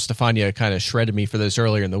know Stefania kind of shredded me for this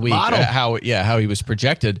earlier in the week. How he was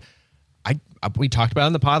projected. We talked about it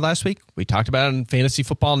in the pod last week. We talked about it in Fantasy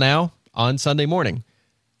Football Now on Sunday morning.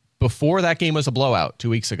 Before that game was a blowout 2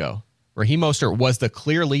 weeks ago, Raheem Mostert was the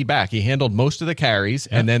clear lead back. He handled most of the carries,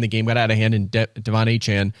 and then the game got out of hand, and Devon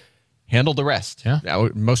Achane handled the rest. Yeah.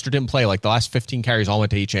 Mostert didn't play. Like the last 15 carries all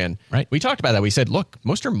went to Achane. Right. We talked about that. We said, look,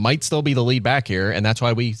 Mostert might still be the lead back here, and that's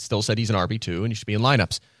why we still said he's an RB2, and he should be in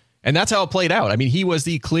lineups. And that's how it played out. I mean, he was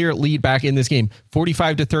the clear lead back in this game.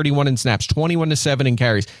 45-31 in snaps, 21-7 in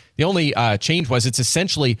carries. The only change was it's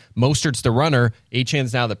essentially Mostert's the runner.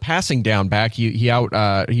 Achane's now the passing down back. He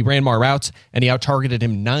ran more routes, and he out-targeted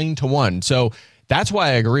him 9-1. So that's why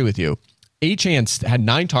I agree with you. Achane had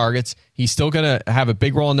 9 targets. He's still going to have a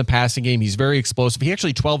big role in the passing game. He's very explosive. He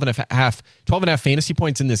actually 12 and a half fantasy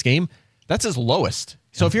points in this game. That's his lowest.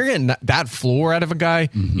 So if you're getting that floor out of a guy,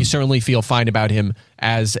 you certainly feel fine about him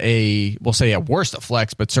as we'll say at worst a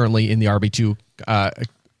flex, but certainly in the RB2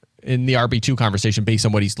 in the RB2 conversation based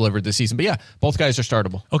on what he's delivered this season. But yeah, both guys are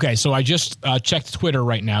startable. Okay, so I just checked Twitter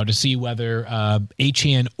right now to see whether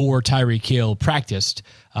Achane or Tyreek Hill practiced.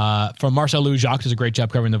 From Marcel Louis Jacques does a great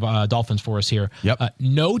job covering the Dolphins for us here. Yep.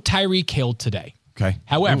 No Tyreek Hill today. Okay.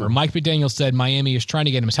 However, Mike McDaniel said Miami is trying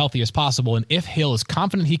to get him as healthy as possible, and if Hill is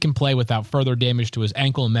confident he can play without further damage to his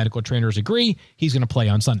ankle and medical trainers agree, he's going to play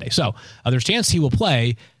on Sunday. So there's a chance he will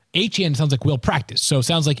play. Achane sounds like will practice. So it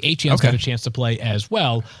sounds like Achane's got a chance to play as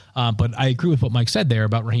well. But I agree with what Mike said there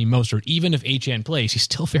about Raheem Mostert. Even if Achane plays, he's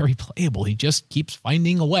still very playable. He just keeps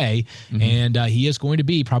finding a way, and he is going to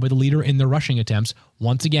be probably the leader in the rushing attempts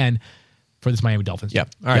once again for this Miami Dolphins. Yep.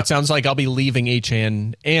 All right. Sounds like I'll be leaving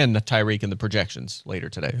Achane and Tyreek in the projections later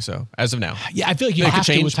today. So as of now. Yeah, I feel like you have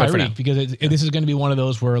to with Tyreek because this is going to be one of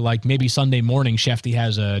those where like maybe Sunday morning Shefty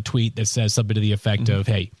has a tweet that says something to the effect of,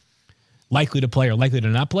 hey, likely to play or likely to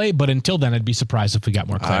not play. But until then, I'd be surprised if we got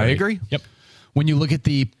more clarity. I agree. Yep. When you look at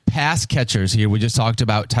the pass catchers here, we just talked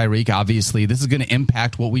about Tyreek. Obviously, this is going to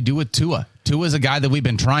impact what we do with Tua. Tua is a guy that we've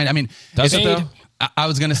been trying. I mean, does it though? I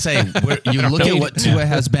was going to say, you look at what Tua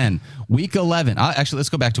has been. Week 11, actually, let's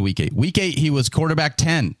go back to Week 8. Week 8, he was quarterback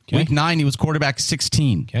 10. Okay. Week 9, he was quarterback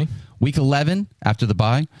 16. Okay. Week 11, after the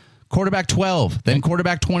bye, quarterback 12, then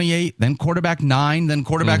quarterback 28, then quarterback 9, then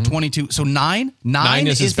quarterback 22. So 9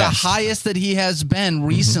 is the highest that he has been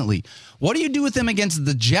recently. What do you do with him against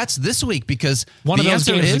the Jets this week? Because one of those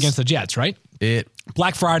games is against the Jets, right?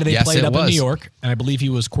 Black Friday, they played up in New York, and I believe he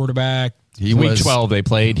was quarterback. Week 12 they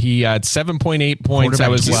played. He had 7.8 points. That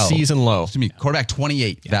was his season low. Excuse me, quarterback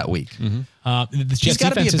 28 that week. The Jets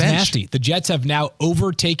defense is nasty. The Jets have now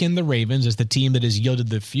overtaken the Ravens as the team that has yielded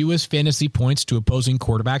the fewest fantasy points to opposing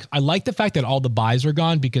quarterbacks. I like the fact that all the buys are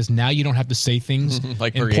gone because now you don't have to say things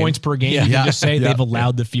like in points per game. You can just say they've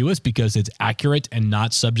allowed the fewest because it's accurate and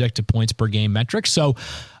not subject to points per game metrics. So,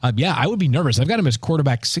 I would be nervous. I've got him as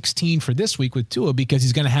quarterback 16 for this week with Tua because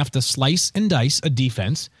he's going to have to slice and dice a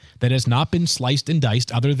defense that has not been sliced and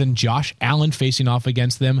diced other than Josh Allen facing off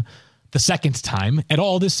against them the second time at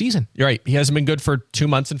all this season. You're right. He hasn't been good for 2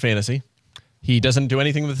 months in fantasy. He doesn't do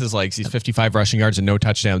anything with his legs. He's 55 rushing yards and no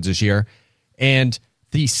touchdowns this year. And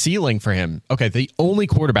the ceiling for him, the only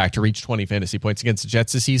quarterback to reach 20 fantasy points against the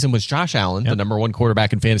Jets this season was Josh Allen, the number one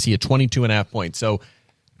quarterback in fantasy at 22.5 points. So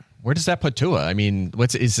where does that put Tua? I mean,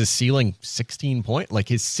 is his ceiling 16 points? Like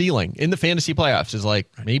his ceiling in the fantasy playoffs is like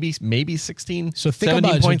maybe 16, so think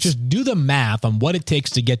about it, points. Just do the math on what it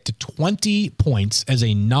takes to get to 20 points as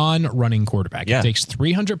a non-running quarterback. It takes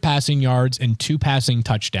 300 passing yards and 2 passing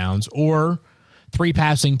touchdowns or 3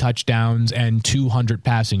 passing touchdowns and 200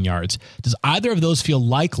 passing yards. Does either of those feel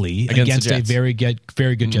likely against a very good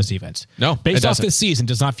Jets defense? No, based off this season,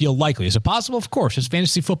 does not feel likely. Is it possible? Of course. It's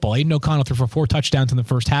fantasy football. Aiden O'Connell threw for 4 touchdowns in the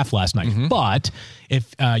first half last night. But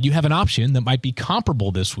if you have an option that might be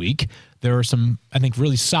comparable this week, there are some, I think,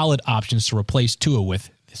 really solid options to replace Tua with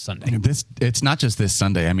this Sunday. It's not just this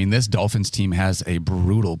Sunday. I mean, this Dolphins team has a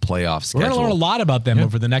brutal playoff schedule. We're going to learn a lot about them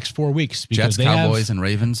over the next 4 weeks. Jets, Cowboys, and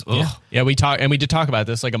Ravens. Yeah, we did talk about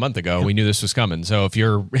this like a month ago. We knew this was coming. So if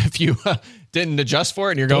you didn't adjust for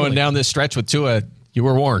it and you're going down this stretch with Tua, you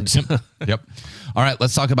were warned. Yep. All right,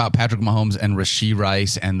 let's talk about Patrick Mahomes and Rashee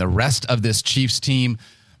Rice and the rest of this Chiefs team.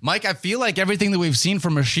 Mike, I feel like everything that we've seen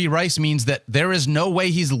from Rashee Rice means that there is no way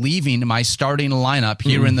he's leaving my starting lineup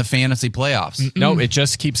here in the fantasy playoffs. No, it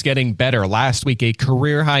just keeps getting better. Last week, a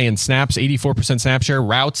career high in snaps, 84% snap share,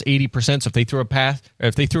 routes 80%. So if they threw a pass,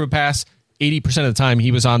 80% of the time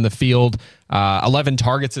he was on the field. 11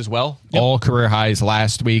 targets as well, all career highs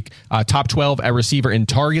last week. Top 12 at receiver in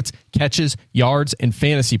targets, catches, yards, and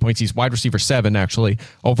fantasy points. He's wide receiver 7, actually,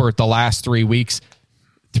 over the last 3 weeks.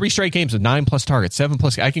 3 straight games with 9+ targets,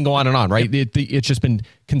 7+. I can go on and on, right? It's just been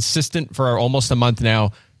consistent for almost a month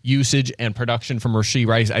now. Usage and production from Rashee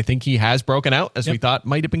Rice. I think he has broken out as we thought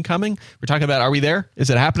might have been coming. We're talking about, are we there? Is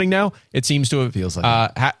it happening now? It seems to have. Feels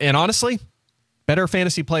like and honestly, better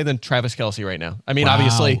fantasy play than Travis Kelce right now. I mean,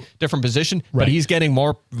 obviously, different position, but he's getting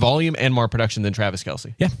more volume and more production than Travis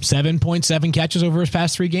Kelce. Yeah, 7.7 catches over his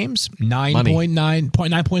past 3 games,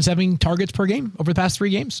 9.7 targets per game over the past 3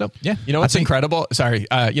 games. So, yeah. You know what's incredible? Sorry.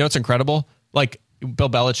 You know what's incredible? Like,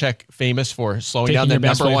 Bill Belichick, famous for slowing down their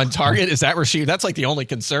number one target. Is that Rashee? That's like the only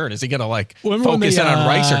concern. Is he going to focus in on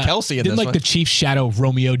Rice or Kelce in this one? The Chiefs shadow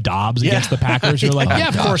Romeo Dobbs against the Packers? You're like,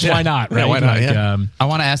 of course, why not? Right? Yeah, why not? I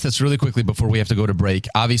want to ask this really quickly before we have to go to break.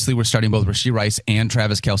 Obviously, we're starting both Rashee Rice and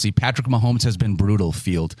Travis Kelce. Patrick Mahomes has been brutal,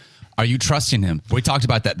 Field. Are you trusting him? We talked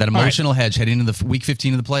about that emotional hedge heading into the week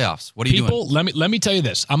 15 of the playoffs. What are you doing? Let me tell you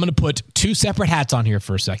this. I'm going to put 2 separate hats on here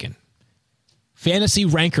for a second. Fantasy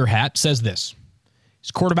ranker hat says this. He's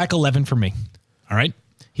quarterback 11 for me. All right.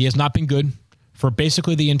 He has not been good for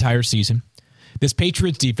basically the entire season. This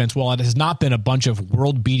Patriots defense, while it has not been a bunch of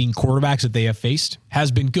world-beating quarterbacks that they have faced,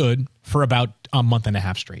 has been good for about a month and a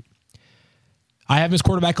half straight. I have him as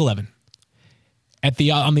quarterback 11.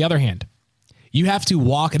 On the other hand, you have to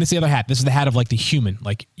walk, and it's the other hat. This is the hat of like the human.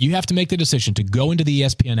 Like, you have to make the decision to go into the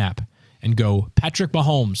ESPN app and go, Patrick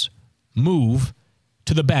Mahomes, move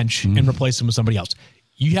to the bench and replace him with somebody else.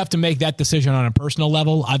 You have to make that decision on a personal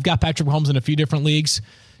level. I've got Patrick Mahomes in a few different leagues.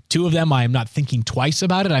 2 of them, I am not thinking twice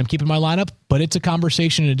about it. I'm keeping my lineup, but it's a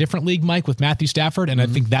conversation in a different league, Mike, with Matthew Stafford, and I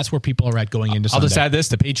think that's where people are at going into Sunday. I'll just add this.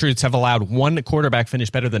 The Patriots have allowed one quarterback finish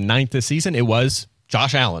better than 9th this season. It was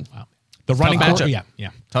Josh Allen. Wow. The running matchup. Yeah.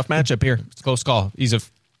 Tough matchup here. It's a close call. He's a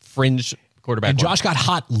fringe quarterback. And Josh got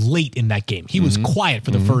hot late in that game. He was quiet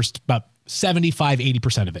for the first about 75,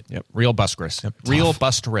 80% of it. Yep. Real bust risk. Real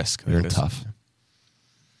bust risk. Real tough.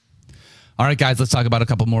 All right, guys, let's talk about a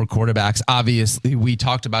couple more quarterbacks. Obviously, we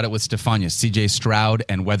talked about it with Stefania, CJ Stroud,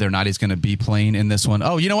 and whether or not he's going to be playing in this one.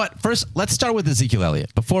 Oh, you know what? First, let's start with Ezekiel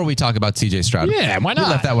Elliott before we talk about CJ Stroud. Yeah, why not?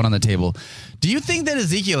 We left that one on the table. Do you think that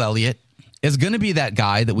Ezekiel Elliott is going to be that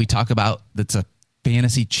guy that we talk about that's a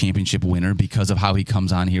fantasy championship winner because of how he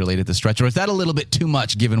comes on here late at the stretch? Or is that a little bit too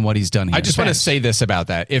much given what he's done here? I just want to say this about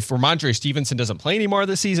that. If Ramondre Stevenson doesn't play anymore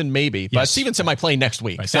this season, maybe. But Stevenson might play next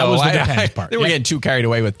week. Right. So that was the depends part. They were getting too carried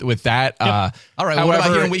away with that. All right, well, what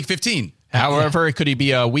about here in week 15? However, could he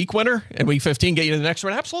be a week winner in week 15, get you to the next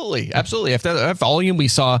one? Absolutely. Absolutely. If that volume we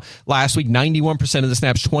saw last week, 91% of the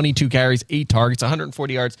snaps, 22 carries, 8 targets,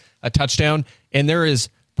 140 yards, a touchdown, and there is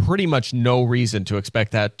pretty much no reason to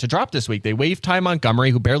expect that to drop this week. They waived Ty Montgomery,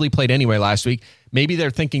 who barely played anyway last week. Maybe they're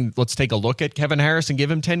thinking, let's take a look at Kevin Harris and give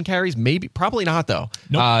him 10 carries. Maybe, probably not, though.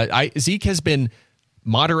 Nope. Zeke has been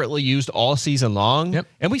moderately used all season long. Yep.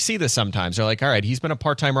 And we see this sometimes. They're like, all right, he's been a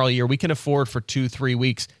part-timer all year. We can afford for 2-3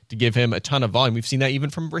 weeks to give him a ton of volume. We've seen that even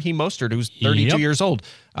from Raheem Mostert, who's 32 years old.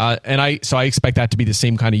 And I expect that to be the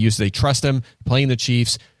same kind of use. They trust him playing the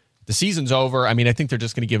Chiefs. The season's over. I mean, I think they're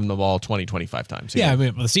just going to give him the ball 20, 25 times. Yeah, I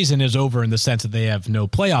mean, the season is over in the sense that they have no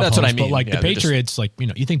playoff That's hopes, what I mean. But like Yeah, the Patriots,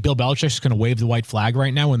 you think Bill Belichick's going to wave the white flag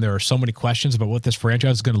right now when there are so many questions about what this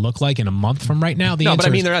franchise is going to look like in a month from right now? No, but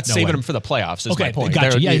I mean, they're not saving him for the playoffs, is my point.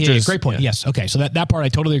 Gotcha. Yeah, great point. Yeah. Yes. Okay, so that part I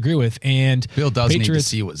totally agree with. And Bill does need to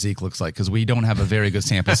see what Zeke looks like because we don't have a very good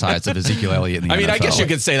sample size of Ezekiel Elliott in the NFL. I mean, I guess you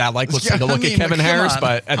could say that, like, let's take a look at Kevin Harris,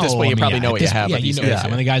 but at this point, you probably know what you have. Yeah, you know,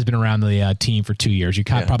 when the guy's been around the team for 2 years, you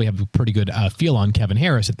probably have a pretty good feel on Kevin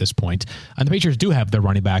Harris at this point. And the Patriots do have their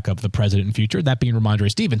running back of the present and future, that being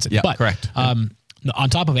Ramondre Stevenson. Yeah, but, correct.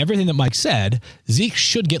 On top of everything that Mike said, Zeke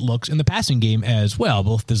should get looks in the passing game as well,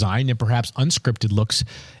 both designed and perhaps unscripted looks.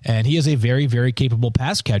 And he is a very, very capable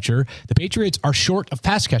pass catcher. The Patriots are short of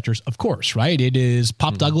pass catchers, of course, right? It is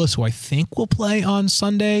Pop Douglas, who I think will play on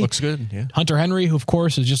Sunday. Looks good, yeah. Hunter Henry, who, of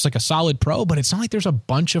course, is just like a solid pro, but it's not like there's a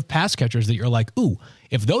bunch of pass catchers that you're like, ooh,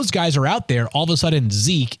 if those guys are out there, all of a sudden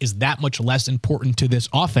Zeke is that much less important to this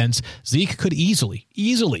offense. Zeke could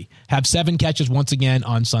easily have 7 catches once again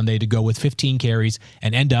on Sunday to go with 15 carries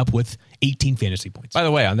and end up with 18 fantasy points. By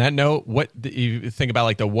the way, on that note, what you think about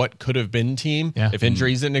like the what could have been team if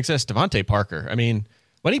injuries didn't exist? Devontae Parker. I mean,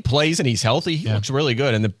 when he plays and he's healthy, he looks really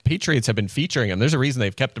good. And the Patriots have been featuring him. There's a reason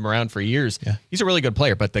they've kept him around for years. Yeah. He's a really good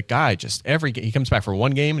player, but the guy just he comes back for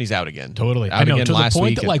one game and he's out again. Totally. Out I know, again to last the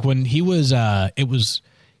point week. that like when he was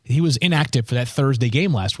he was inactive for that Thursday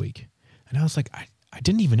game last week. And I was like, I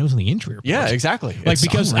didn't even know it was on the injury report. Yeah, exactly. Like, It's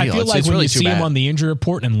because unreal. I feel like it's when really you see bad. him on the injury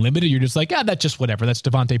report and limited, you're just like, that's just whatever. That's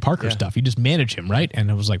Devontae Parker stuff. You just manage him, right? And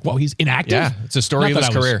it was like, well, he's inactive. Yeah, it's a story of his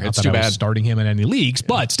career. It's too I was bad. starting him in any leagues,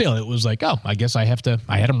 but still, it was like, I guess I had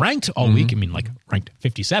him ranked all week. I mean, like ranked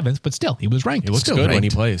 57th, but still, he was ranked. He looks Still good when ranked. he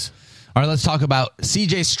plays. All right, let's talk about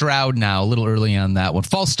CJ Stroud now. A little early on that one.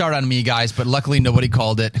 False start on me, guys, but luckily nobody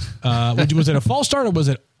called it. Was it a false start or was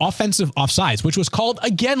it offensive offsides, which was called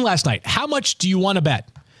again last night? How much do you want to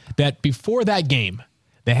bet that before that game,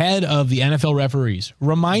 the head of the NFL referees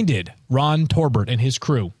reminded Ron Torbert and his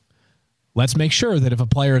crew, let's make sure that if a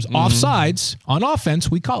player is offsides on offense,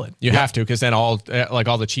 we call it. You have to, because then all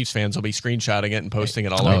the Chiefs fans will be screenshotting it and posting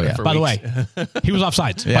it all over. yeah. For By the weeks. way, he was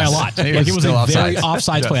offsides by a lot. He Like, was it was still a very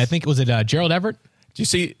offsides. offsides play. I think it was Gerald Everett. Did you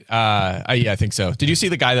see? Yeah, I think so. Did you see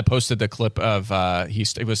the guy that posted the clip of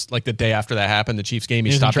it was like the day after that happened, the Chiefs game.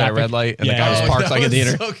 He He was in stopped at a traffic. red light, and the Yeah. guy was Oh, parked that like in the was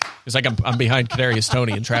inner. so good. It's like I'm behind Kadarius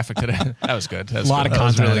Toney in traffic today. That was good. That was A lot good. of was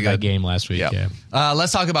content really in that good. game last week. Yeah. Yeah.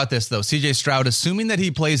 Let's talk about this, though. CJ Stroud, assuming that he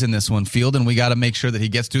plays in this one, Field, and we got to make sure that he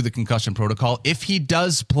gets through the concussion protocol. If he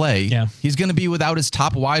does play, he's going to be without his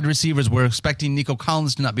top wide receivers. We're expecting Nico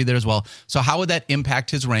Collins to not be there as well. So how would that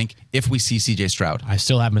impact his rank if we see CJ Stroud? I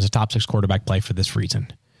still have him as a top 6 quarterback play for this reason.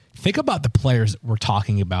 think about the players that we're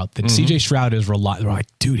talking about that CJ Stroud is relying. They're like,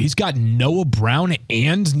 dude, he's got Noah Brown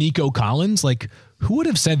and Nico Collins. Like, who would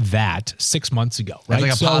have said that 6 months ago? Right?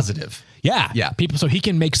 That's like a positive. Yeah. People, so he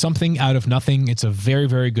can make something out of nothing. It's a very,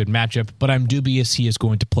 very good matchup, but I'm dubious he is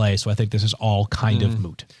going to play. So I think this is all kind of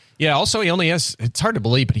moot. Yeah, also he only has, it's hard to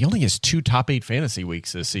believe, but he only has 2 top 8 fantasy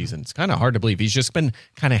weeks this season. It's kind of hard to believe. He's just been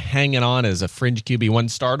kind of hanging on as a fringe QB1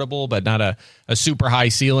 startable, but not a super high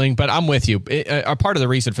ceiling. But I'm with you. A part of the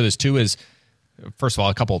reason for this too is, first of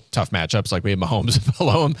all, a couple tough matchups, like we have Mahomes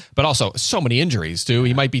below him, but also so many injuries too.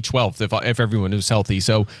 He might be 12th if everyone is healthy.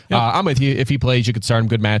 So I'm with you. If he plays, you could start him.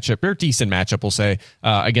 Good matchup, or decent matchup, we'll say,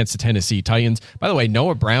 against the Tennessee Titans. By the way,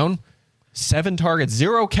 Noah Brown, 7 targets,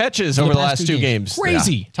 0 catches over the last 2 games.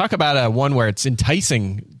 Crazy. Yeah. Talk about a one where it's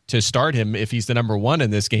enticing to start him if he's the number 1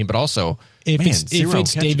 in this game, but also if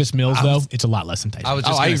it's Davis Mills, though, it's a lot less enticing.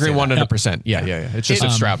 I agree 100%. Yeah. It's just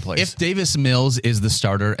if Stroud plays. If Davis Mills is the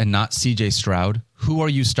starter and not CJ Stroud, who are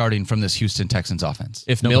you starting from this Houston Texans offense?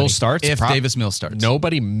 If Mills starts, Davis Mills starts,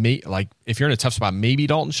 nobody if you're in a tough spot, maybe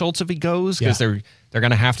Dalton Schultz if he goes, because they're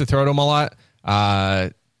going to have to throw to him a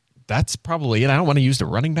lot. That's probably it. I don't want to use the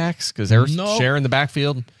running backs because they're sharing the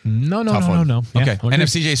backfield. No. Okay. And if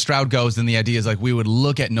CJ Stroud goes, then the idea is like we would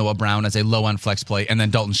look at Noah Brown as a low-end flex play, and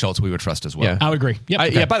then Dalton Schultz we would trust as well. Yeah. I would agree.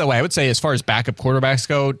 Yep. Yeah, by the way, I would say as far as backup quarterbacks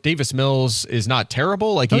go, Davis Mills is not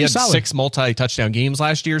terrible. Like he had solid. 6 multi-touchdown games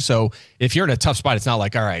last year. So if you're in a tough spot, it's not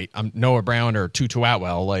like, all right, I'm Noah Brown or Tutu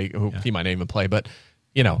Atwell, like who he might not even play, but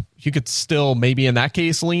you could still maybe in that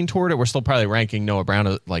case lean toward it. We're still probably ranking Noah Brown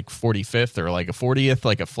at like 45th or like a 40th,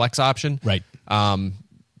 like a flex option. Right.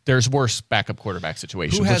 There's worse backup quarterback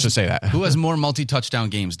situations. Let's just say that. Who has more multi-touchdown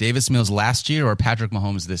games, Davis Mills last year or Patrick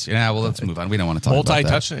Mahomes this year? Yeah, well, let's move on. We don't want to talk about that.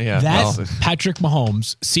 Multi-touchdown? Yeah. That's Patrick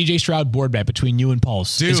Mahomes, CJ Stroud board bet between you and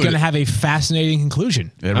Pulse is going to have a fascinating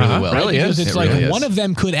conclusion. It really will. Really because is. It's one of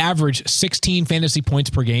them could average 16 fantasy points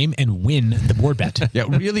per game and win the board bet. Yeah,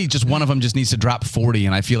 really, just one of them just needs to drop 40,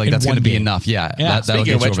 and I feel like that's going to be enough. Yeah.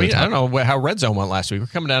 Speaking of which, I don't know how Red Zone went last week. We're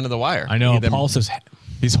coming down to the wire. I know. Pulse is...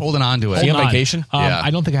 He's holding on to it. Is he on vacation?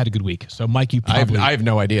 I don't think I had a good week. So, Mike, you probably... I have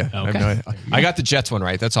no idea. Okay. I got the Jets one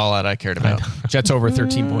right. That's all that I cared about. Jets over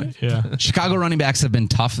 13 points. Yeah. Chicago running backs have been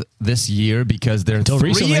tough this year because there are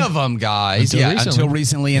 3 of them, guys. Until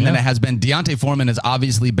recently. And then it has been D'Onta Foreman has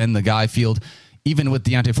obviously been the guy field. Even with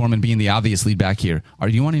D'Onta Foreman being the obvious lead back here, are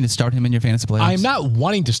you wanting to start him in your fantasy playoffs? I'm not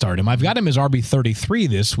wanting to start him. I've got him as RB33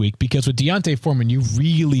 this week because with D'Onta Foreman, you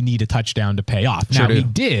really need a touchdown to pay off. Now, he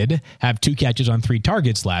did have 2 catches on 3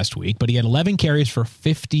 targets last week, but he had 11 carries for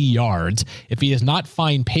 50 yards. If he does not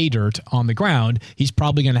find pay dirt on the ground, he's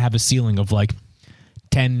probably going to have a ceiling of like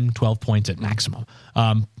 10, 12 points at maximum.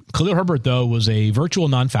 Khalil Herbert, though, was a virtual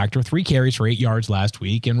non-factor, 3 carries for 8 yards last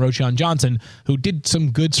week, and Roschon Johnson, who did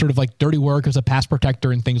some good sort of like dirty work as a pass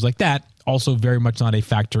protector and things like that, also very much not a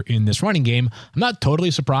factor in this running game. I'm not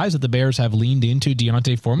totally surprised that the Bears have leaned into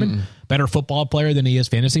D'Onta Foreman. Better football player than he is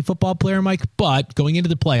fantasy football player, Mike, but going into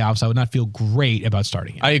the playoffs, I would not feel great about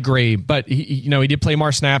starting him. I agree, but he did play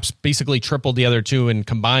more snaps, basically tripled the other 2 and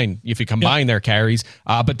if you combine their carries.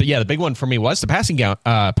 But the big one for me was the passing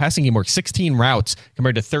game work, 16 routes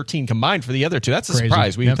compared to 13 combined for the other 2. That's a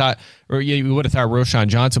surprise. We thought, we would have thought Roschon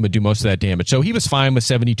Johnson would do most of that damage. So he was fine with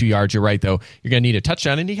 72 yards. You're right, though. You're going to need a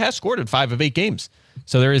touchdown, and he has scored in 5 of 8 games.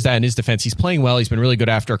 So there is that in his defense. He's playing well. He's been really good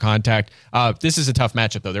after contact. This is a tough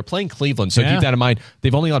matchup, though. They're playing Cleveland, so keep that in mind.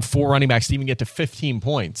 They've only allowed 4 running backs to even get to 15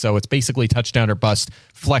 points. So it's basically touchdown or bust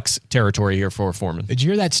flex territory here for Foreman. Did you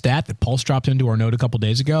hear that stat that Pulse dropped into our note a couple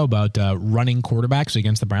days ago about running quarterbacks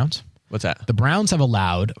against the Browns? What's that? The Browns have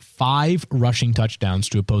allowed 5 rushing touchdowns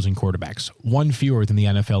to opposing quarterbacks, 1 fewer than the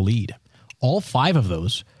NFL lead. All 5 of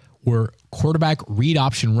those were quarterback read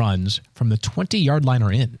option runs from the 20-yard line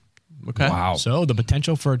or in. Okay. Wow. So the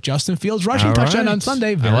potential for Justin Fields rushing touchdown on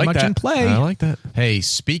Sunday very much in play. I like that. Hey,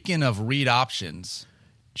 speaking of read options,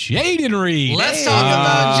 Jayden Reed. Let's talk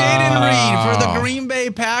about Jayden Reed for the Green Bay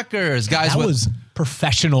Packers. Guys, that was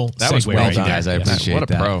professional. That was well done, guys. I appreciate that.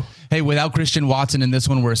 What a pro. Hey, without Christian Watson in this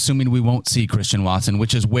one, we're assuming we won't see Christian Watson,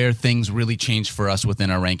 which is where things really change for us within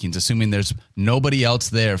our rankings, assuming there's nobody else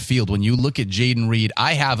there. Field, when you look at Jayden Reed,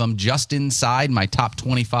 I have him just inside my top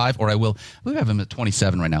 25, or I have him at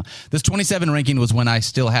 27 right now. This 27 ranking was when I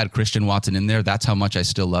still had Christian Watson in there. That's how much I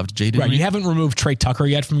still loved Jayden Reed. You haven't removed Trey Tucker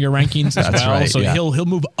yet from your rankings as well, right, so he'll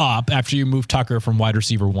move up after you move Tucker from wide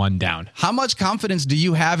receiver 1 down. How much confidence do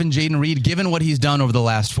you have in Jayden Reed, given what he's done over the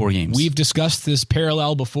last 4 games? We've discussed this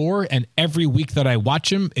parallel before. before, and every week that I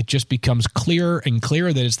watch him, it just becomes clearer and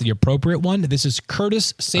clearer that it's the appropriate one. This is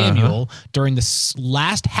Curtis Samuel during the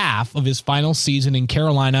last half of his final season in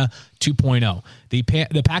Carolina 2.0.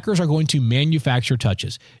 The Packers are going to manufacture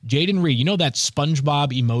touches. Jayden Reed, you know that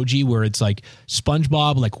SpongeBob emoji where it's like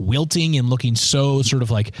SpongeBob like wilting and looking so sort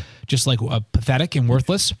of like just like pathetic and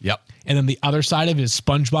worthless? Yep. And then the other side of it is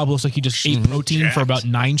SpongeBob looks like he just ate protein for about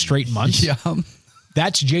 9 straight months. Yeah.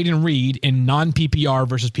 That's Jayden Reed in non-PPR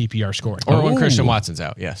versus PPR scoring. Or when Christian Watson's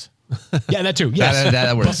out, yes. Yeah, that too. Yes.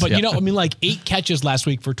 That works. But you know, I mean, like 8 catches last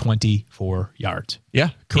week for 24 yards. Yeah.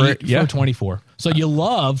 Correct. For 24. So you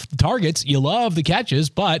love the targets, you love the catches,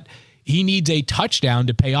 but he needs a touchdown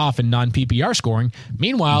to pay off in non-PPR scoring.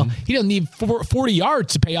 Meanwhile, he doesn't need 40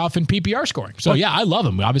 yards to pay off in PPR scoring. So, yeah, I love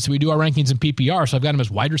him. Obviously, we do our rankings in PPR, so I've got him as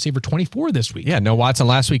wide receiver 24 this week. Yeah, no Watson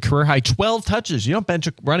last week, career high 12 touches. You don't bench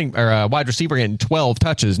a running or wide receiver getting 12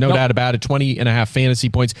 touches. No doubt about it. 20.5 fantasy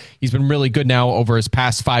points. He's been really good now over his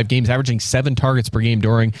past 5 games, averaging 7 targets per game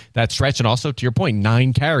during that stretch. And also, to your point,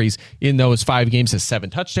 9 carries in those 5 games, has 7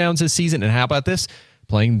 touchdowns this season. And how about this?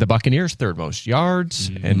 Playing the Buccaneers, 3rd most yards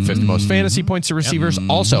and 5th most fantasy points to receivers.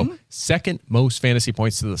 Also, 2nd most fantasy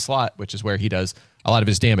points to the slot, which is where he does a lot of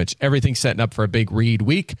his damage. Everything's setting up for a big Reed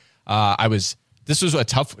week. This was a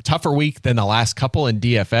tougher week than the last couple in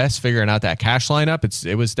DFS, figuring out that cash lineup.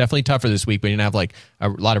 It was definitely tougher this week. We didn't have like a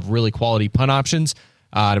lot of really quality punt options.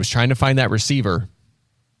 I was trying to find that receiver.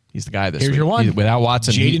 He's the guy this Here's week. your one. Without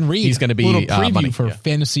Watson, Jayden Reed. He's going to be a little preview money. for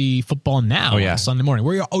Fantasy Football Now on Sunday morning.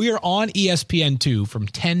 We are on ESPN2 from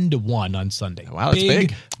 10 to 1 on Sunday. Wow, that's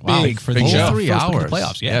big. Big for the show. 3 hours.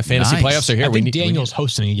 Playoffs. Yeah, fantasy Nice. playoffs are here. I think Daniel's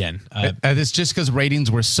hosting again. It's just because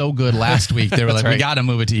ratings were so good last week. They were like, we got to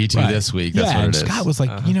move it to E2 this week. That's what it is. Scott was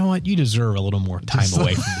like, you know what? You deserve a little more time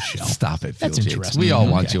away from the show. Stop it, Phil That's Yates. interesting. We all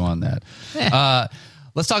want you on that.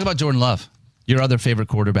 Let's talk about Jordan Love, your other favorite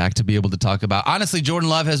quarterback to be able to talk about. Honestly, Jordan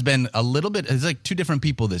Love has been a little bit, it's like 2 different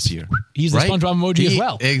people this year. He's the SpongeBob emoji as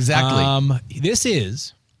well. Exactly. This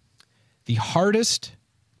is the hardest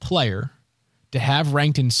player to have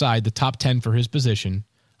ranked inside the top 10 for his position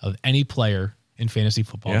of any player in fantasy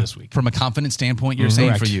football this week. From a confidence standpoint, you're saying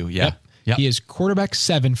Correct. for you. Yeah. Yep. He is quarterback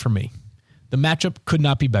 7 for me. The matchup could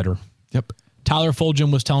not be better. Yep. Tyler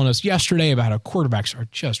Fulgham was telling us yesterday about how quarterbacks are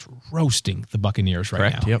just roasting the Buccaneers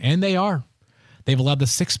right now. Yep. And they are. They've allowed the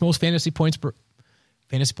 6th most fantasy points period.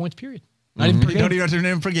 Not even per game. Don't even have to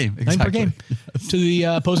name per game. Not even per game. To the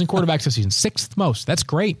opposing quarterbacks this season. 6th most. That's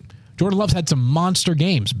great. Jordan Love's had some monster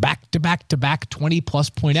games, back-to-back 20-plus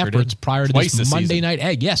point efforts prior to this Monday night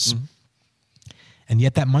egg. Yes. And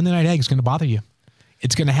yet that Monday night egg is going to bother you.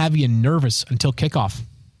 It's going to have you nervous until kickoff.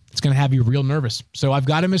 It's going to have you real nervous. So I've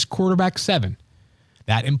got him as quarterback 7.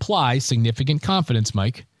 That implies significant confidence,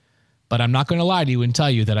 Mike. But I'm not going to lie to you and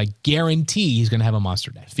tell you that I guarantee he's going to have a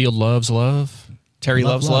monster day. Field loves love. Terry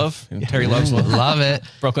loves love. And Terry loves love. Love it.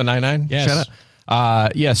 Brooklyn Nine-Nine. Yes. Shut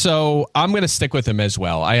up. So I'm going to stick with him as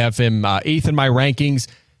well. I have him 8th in my rankings.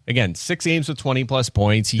 Again, 6 games with 20-plus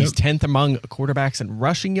points. He's 10th among quarterbacks in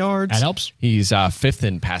rushing yards. That helps. He's 5th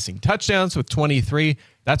in passing touchdowns with 23.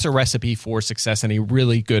 That's a recipe for success and a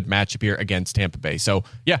really good matchup here against Tampa Bay. So,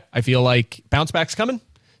 yeah, I feel like bounce back's coming.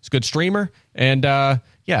 It's a good streamer. And, I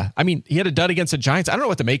mean, he had a dud against the Giants. I don't know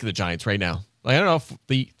what to make of the Giants right now. Like, I don't know if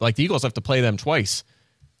the Eagles have to play them twice.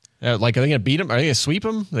 Are they going to beat them? Are they going to sweep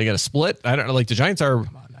them? Are they going to split? I don't know. Like, the Giants are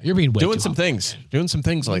You're being doing some things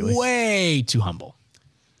lately. Way too humble.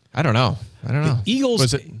 I don't know. The Eagles,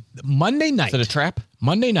 Was it Monday night. is it a trap?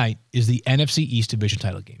 Monday night is the NFC East division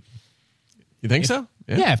title game. You think so?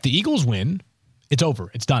 Yeah, if the Eagles win, it's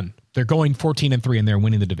over. It's done. They're going 14-3 and they're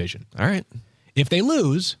winning the division. All right. If they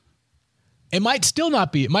lose, it might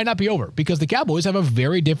not be over because the Cowboys have a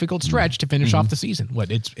very difficult stretch to finish off the season.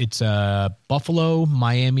 It's Buffalo,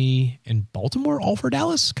 Miami, and Baltimore all for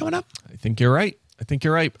Dallas coming up? I think you're right.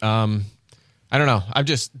 I don't know.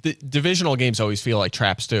 The divisional games always feel like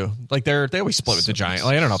traps too. Like they always split with the Giants.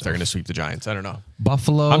 Like, I don't know if they're going to sweep the Giants. I don't know.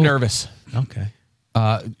 Buffalo. I'm nervous. Okay.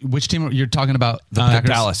 Which team you're talking about? The Packers?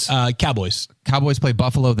 Dallas. Cowboys. Cowboys play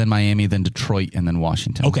Buffalo, then Miami, then Detroit, and then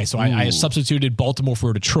Washington. Okay, so I substituted Baltimore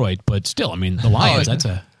for Detroit, but still, I mean, the Lions,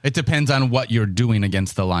 It depends on what you're doing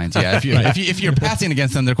against the Lions. Yeah, if you're passing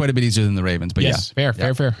against them, they're quite a bit easier than the Ravens. But yes, yeah.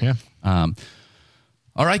 fair. Yeah.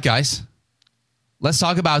 All right, guys. Let's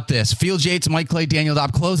talk about this. Field Yates, Mike Clay, Daniel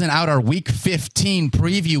Dopp closing out our Week 15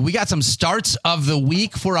 preview. We got some starts of the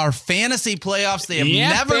week for our fantasy playoffs. They have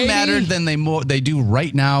never mattered than they do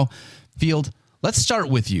right now. Field, let's start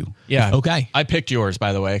with you. Yeah. Okay. I picked yours,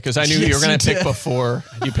 by the way, because I knew Yes, you were going you to pick did. before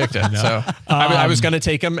you picked it. So I was going to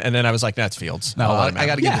take him, and then I was like, that's Fields. No, I'll let I him have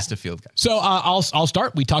got to it. give this to Field. So I'll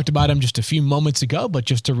start. We talked about him just a few moments ago, but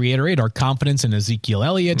just to reiterate our confidence in Ezekiel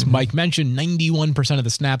Elliott, Mike mentioned 91% of the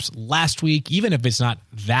snaps last week. Even if it's not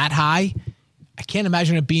that high, I can't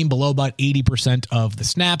imagine it being below about 80% of the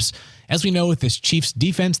snaps. As we know with this Chiefs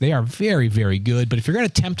defense, they are very, very good. But if you're going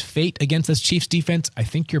to tempt fate against this Chiefs defense, I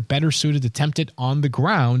think you're better suited to tempt it on the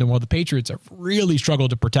ground. And while the Patriots have really struggled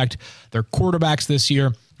to protect their quarterbacks this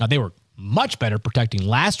year, now they were much better protecting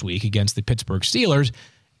last week against the Pittsburgh Steelers.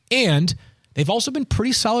 And they've also been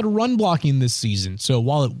pretty solid run blocking this season. So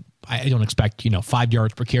while I don't expect, 5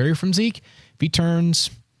 yards per carry from Zeke, if he turns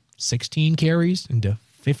 16 carries into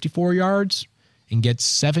 54 yards and gets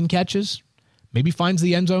 7 catches, maybe finds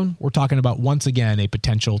the end zone, we're talking about, once again, a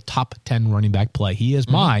potential top 10 running back play. He is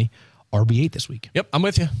my RB8 this week. Yep, I'm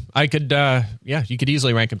with you. I could, you could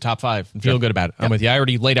easily rank him top 5 and feel good about it. I'm with you. I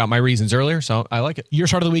already laid out my reasons earlier, so I like it. Your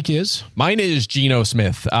start of the week is? Mine is Geno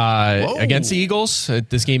Smith against the Eagles.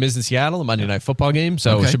 This game is in Seattle, a Monday Night Football game,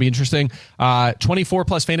 so it should be interesting. 24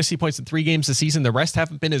 plus fantasy points in 3 games this season. The rest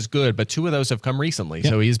haven't been as good, but 2 of those have come recently,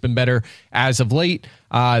 so he's been better as of late.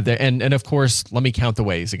 And of course, let me count the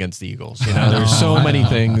ways against the Eagles. There's so many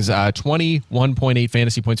things. 21.8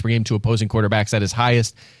 fantasy points per game to opposing quarterbacks. That is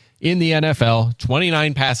highest in the NFL.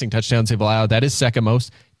 29 passing touchdowns they've allowed. That is second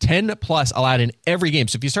most. 10 plus allowed in every game.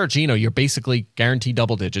 So if you start Geno, you're basically guaranteed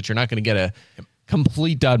double digits. You're not going to get a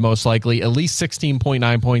complete dud, most likely. At least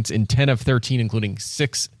 16.9 points in 10 of 13, including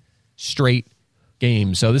 6 straight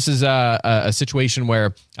games. So this is a situation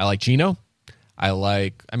where I like Geno.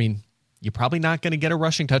 You're probably not going to get a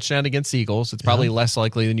rushing touchdown against the Eagles. It's probably less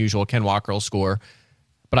likely than usual. Ken Walker will score.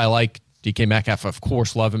 But I like DK Metcalf, of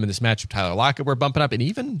course, love him in this matchup. Tyler Lockett, we're bumping up. And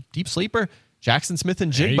even deep sleeper, Jackson Smith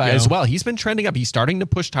and Jigba as well. He's been trending up. He's starting to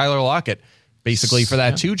push Tyler Lockett basically for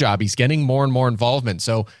that 2 job. He's getting more and more involvement.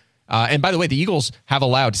 So, and by the way, the Eagles have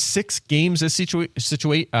allowed 6 games this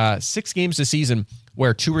 6 games this season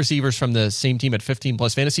where 2 receivers from the same team had 15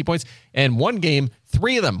 plus fantasy points, and 1 game,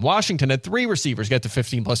 3 of them. Washington had 3 receivers get to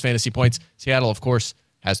 15 plus fantasy points. Seattle, of course,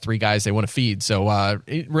 has 3 guys they want to feed. So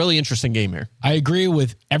really interesting game here. I agree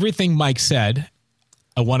with everything Mike said.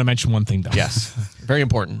 I want to mention one thing, though. Yes, very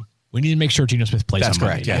important. We need to make sure Geno Smith plays That's on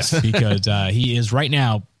Monday. correct, yes. Because he is right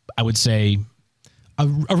now, I would say,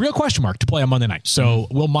 a real question mark to play on Monday night. So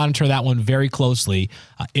we'll monitor that one very closely.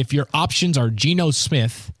 If your options are Geno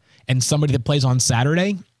Smith and somebody that plays on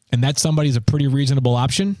Saturday, and that somebody's a pretty reasonable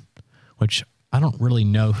option, which I don't really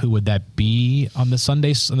know who would that be on the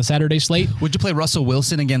Saturday slate. Would you play Russell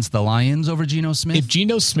Wilson against the Lions over Geno Smith? If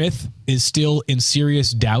Geno Smith is still in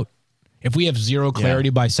serious doubt, if we have zero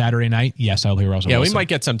clarity by Saturday night, yes, I'll hear Russell Wilson. We might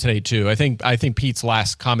get some today too. I think Pete's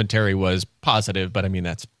last commentary was positive, but I mean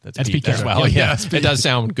that's Pete as well. Yeah, it does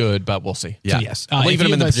sound good, but we'll see. Yeah. So yes, leaving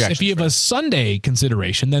him in the projections. If you have a Sunday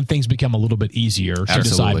consideration, then things become a little bit easier to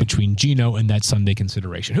decide between Geno and that Sunday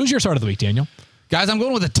consideration. Who's your start of the week, Daniel? Guys, I'm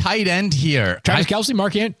going with a tight end here. Travis Kelce,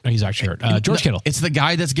 Mark Ant. Oh, he's actually hurt. George Kittle. It's the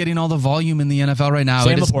guy that's getting all the volume in the NFL right now.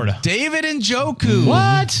 Sam It is Laporta. David Njoku.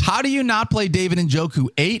 What? How do you not play David Njoku?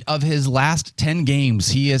 8 of his last 10 games,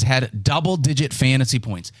 he has had double-digit fantasy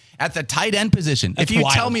points. At the tight end position, That's if you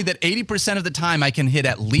wild. tell me that 80% of the time I can hit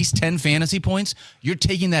at least 10 fantasy points, you're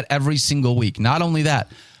taking that every single week. Not only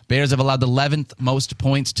that, Bears have allowed the 11th most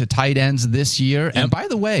points to tight ends this year. And by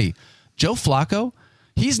the way, Joe Flacco,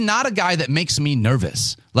 he's not a guy that makes me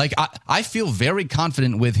nervous. Like, I feel very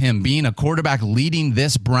confident with him being a quarterback leading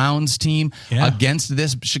this Browns team against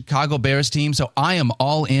this Chicago Bears team. So I am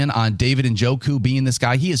all in on David Njoku being this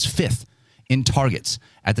guy. He is 5th in targets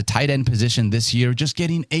at the tight end position this year, just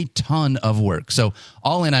getting a ton of work. So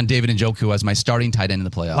all in on David Njoku as my starting tight end in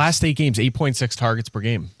the playoffs. Last 8 games, 8.6 targets per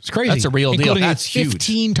game. It's crazy. That's a real deal. Including That's a huge.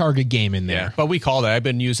 15 target game in there. Yeah, but we call that. I've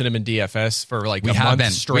been using him in DFS for like a have month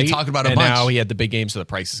been. straight. We talked about it a and bunch. now he had the big game, so the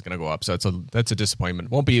price is going to go up. So that's a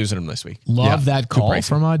disappointment. Won't be using him this week. Love that call pricey.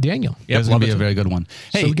 from Daniel. Yeah, That's going to be a very good one.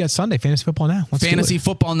 So we got Sunday Fantasy Football Now. Let's do Fantasy it.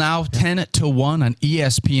 Football Now, 10-1 on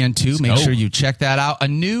ESPN2. Make sure you check that out. A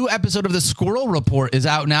new episode of the Squirrel Report is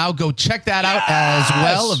out now. Go check that out as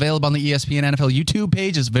well. Available on the ESPN NFL YouTube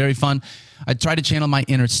page. It's very fun. I tried to channel my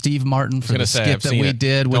inner Steve Martin for the skit that we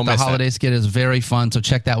did with the holiday skit. It's very fun. So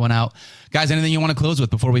check that one out. Guys, anything you want to close with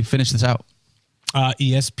before we finish this out?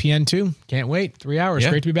 ESPN2. Can't wait. 3 hours. Yeah.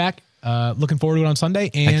 Great to be back. Looking forward to it on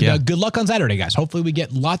Sunday. And good luck on Saturday, guys. Hopefully we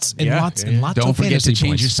get lots and lots and lots Don't of forget to fantasy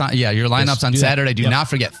change points. your lineups on do that. Saturday. Do Yep. not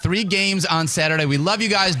forget. 3 games on Saturday. We love you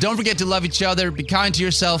guys. Don't forget to love each other. Be kind to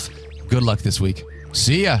yourself. Good luck this week.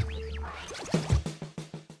 See ya.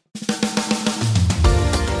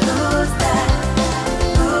 Who's that?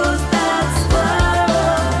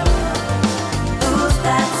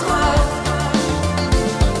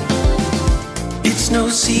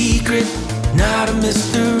 secret, not a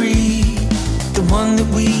mystery. The one that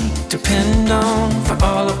we depend on for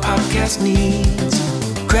all our podcast needs.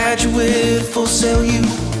 Graduate, Full Sail U,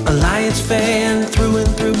 Alliance fan through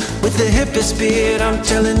and through. With the hippest beard, I'm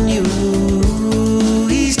telling you.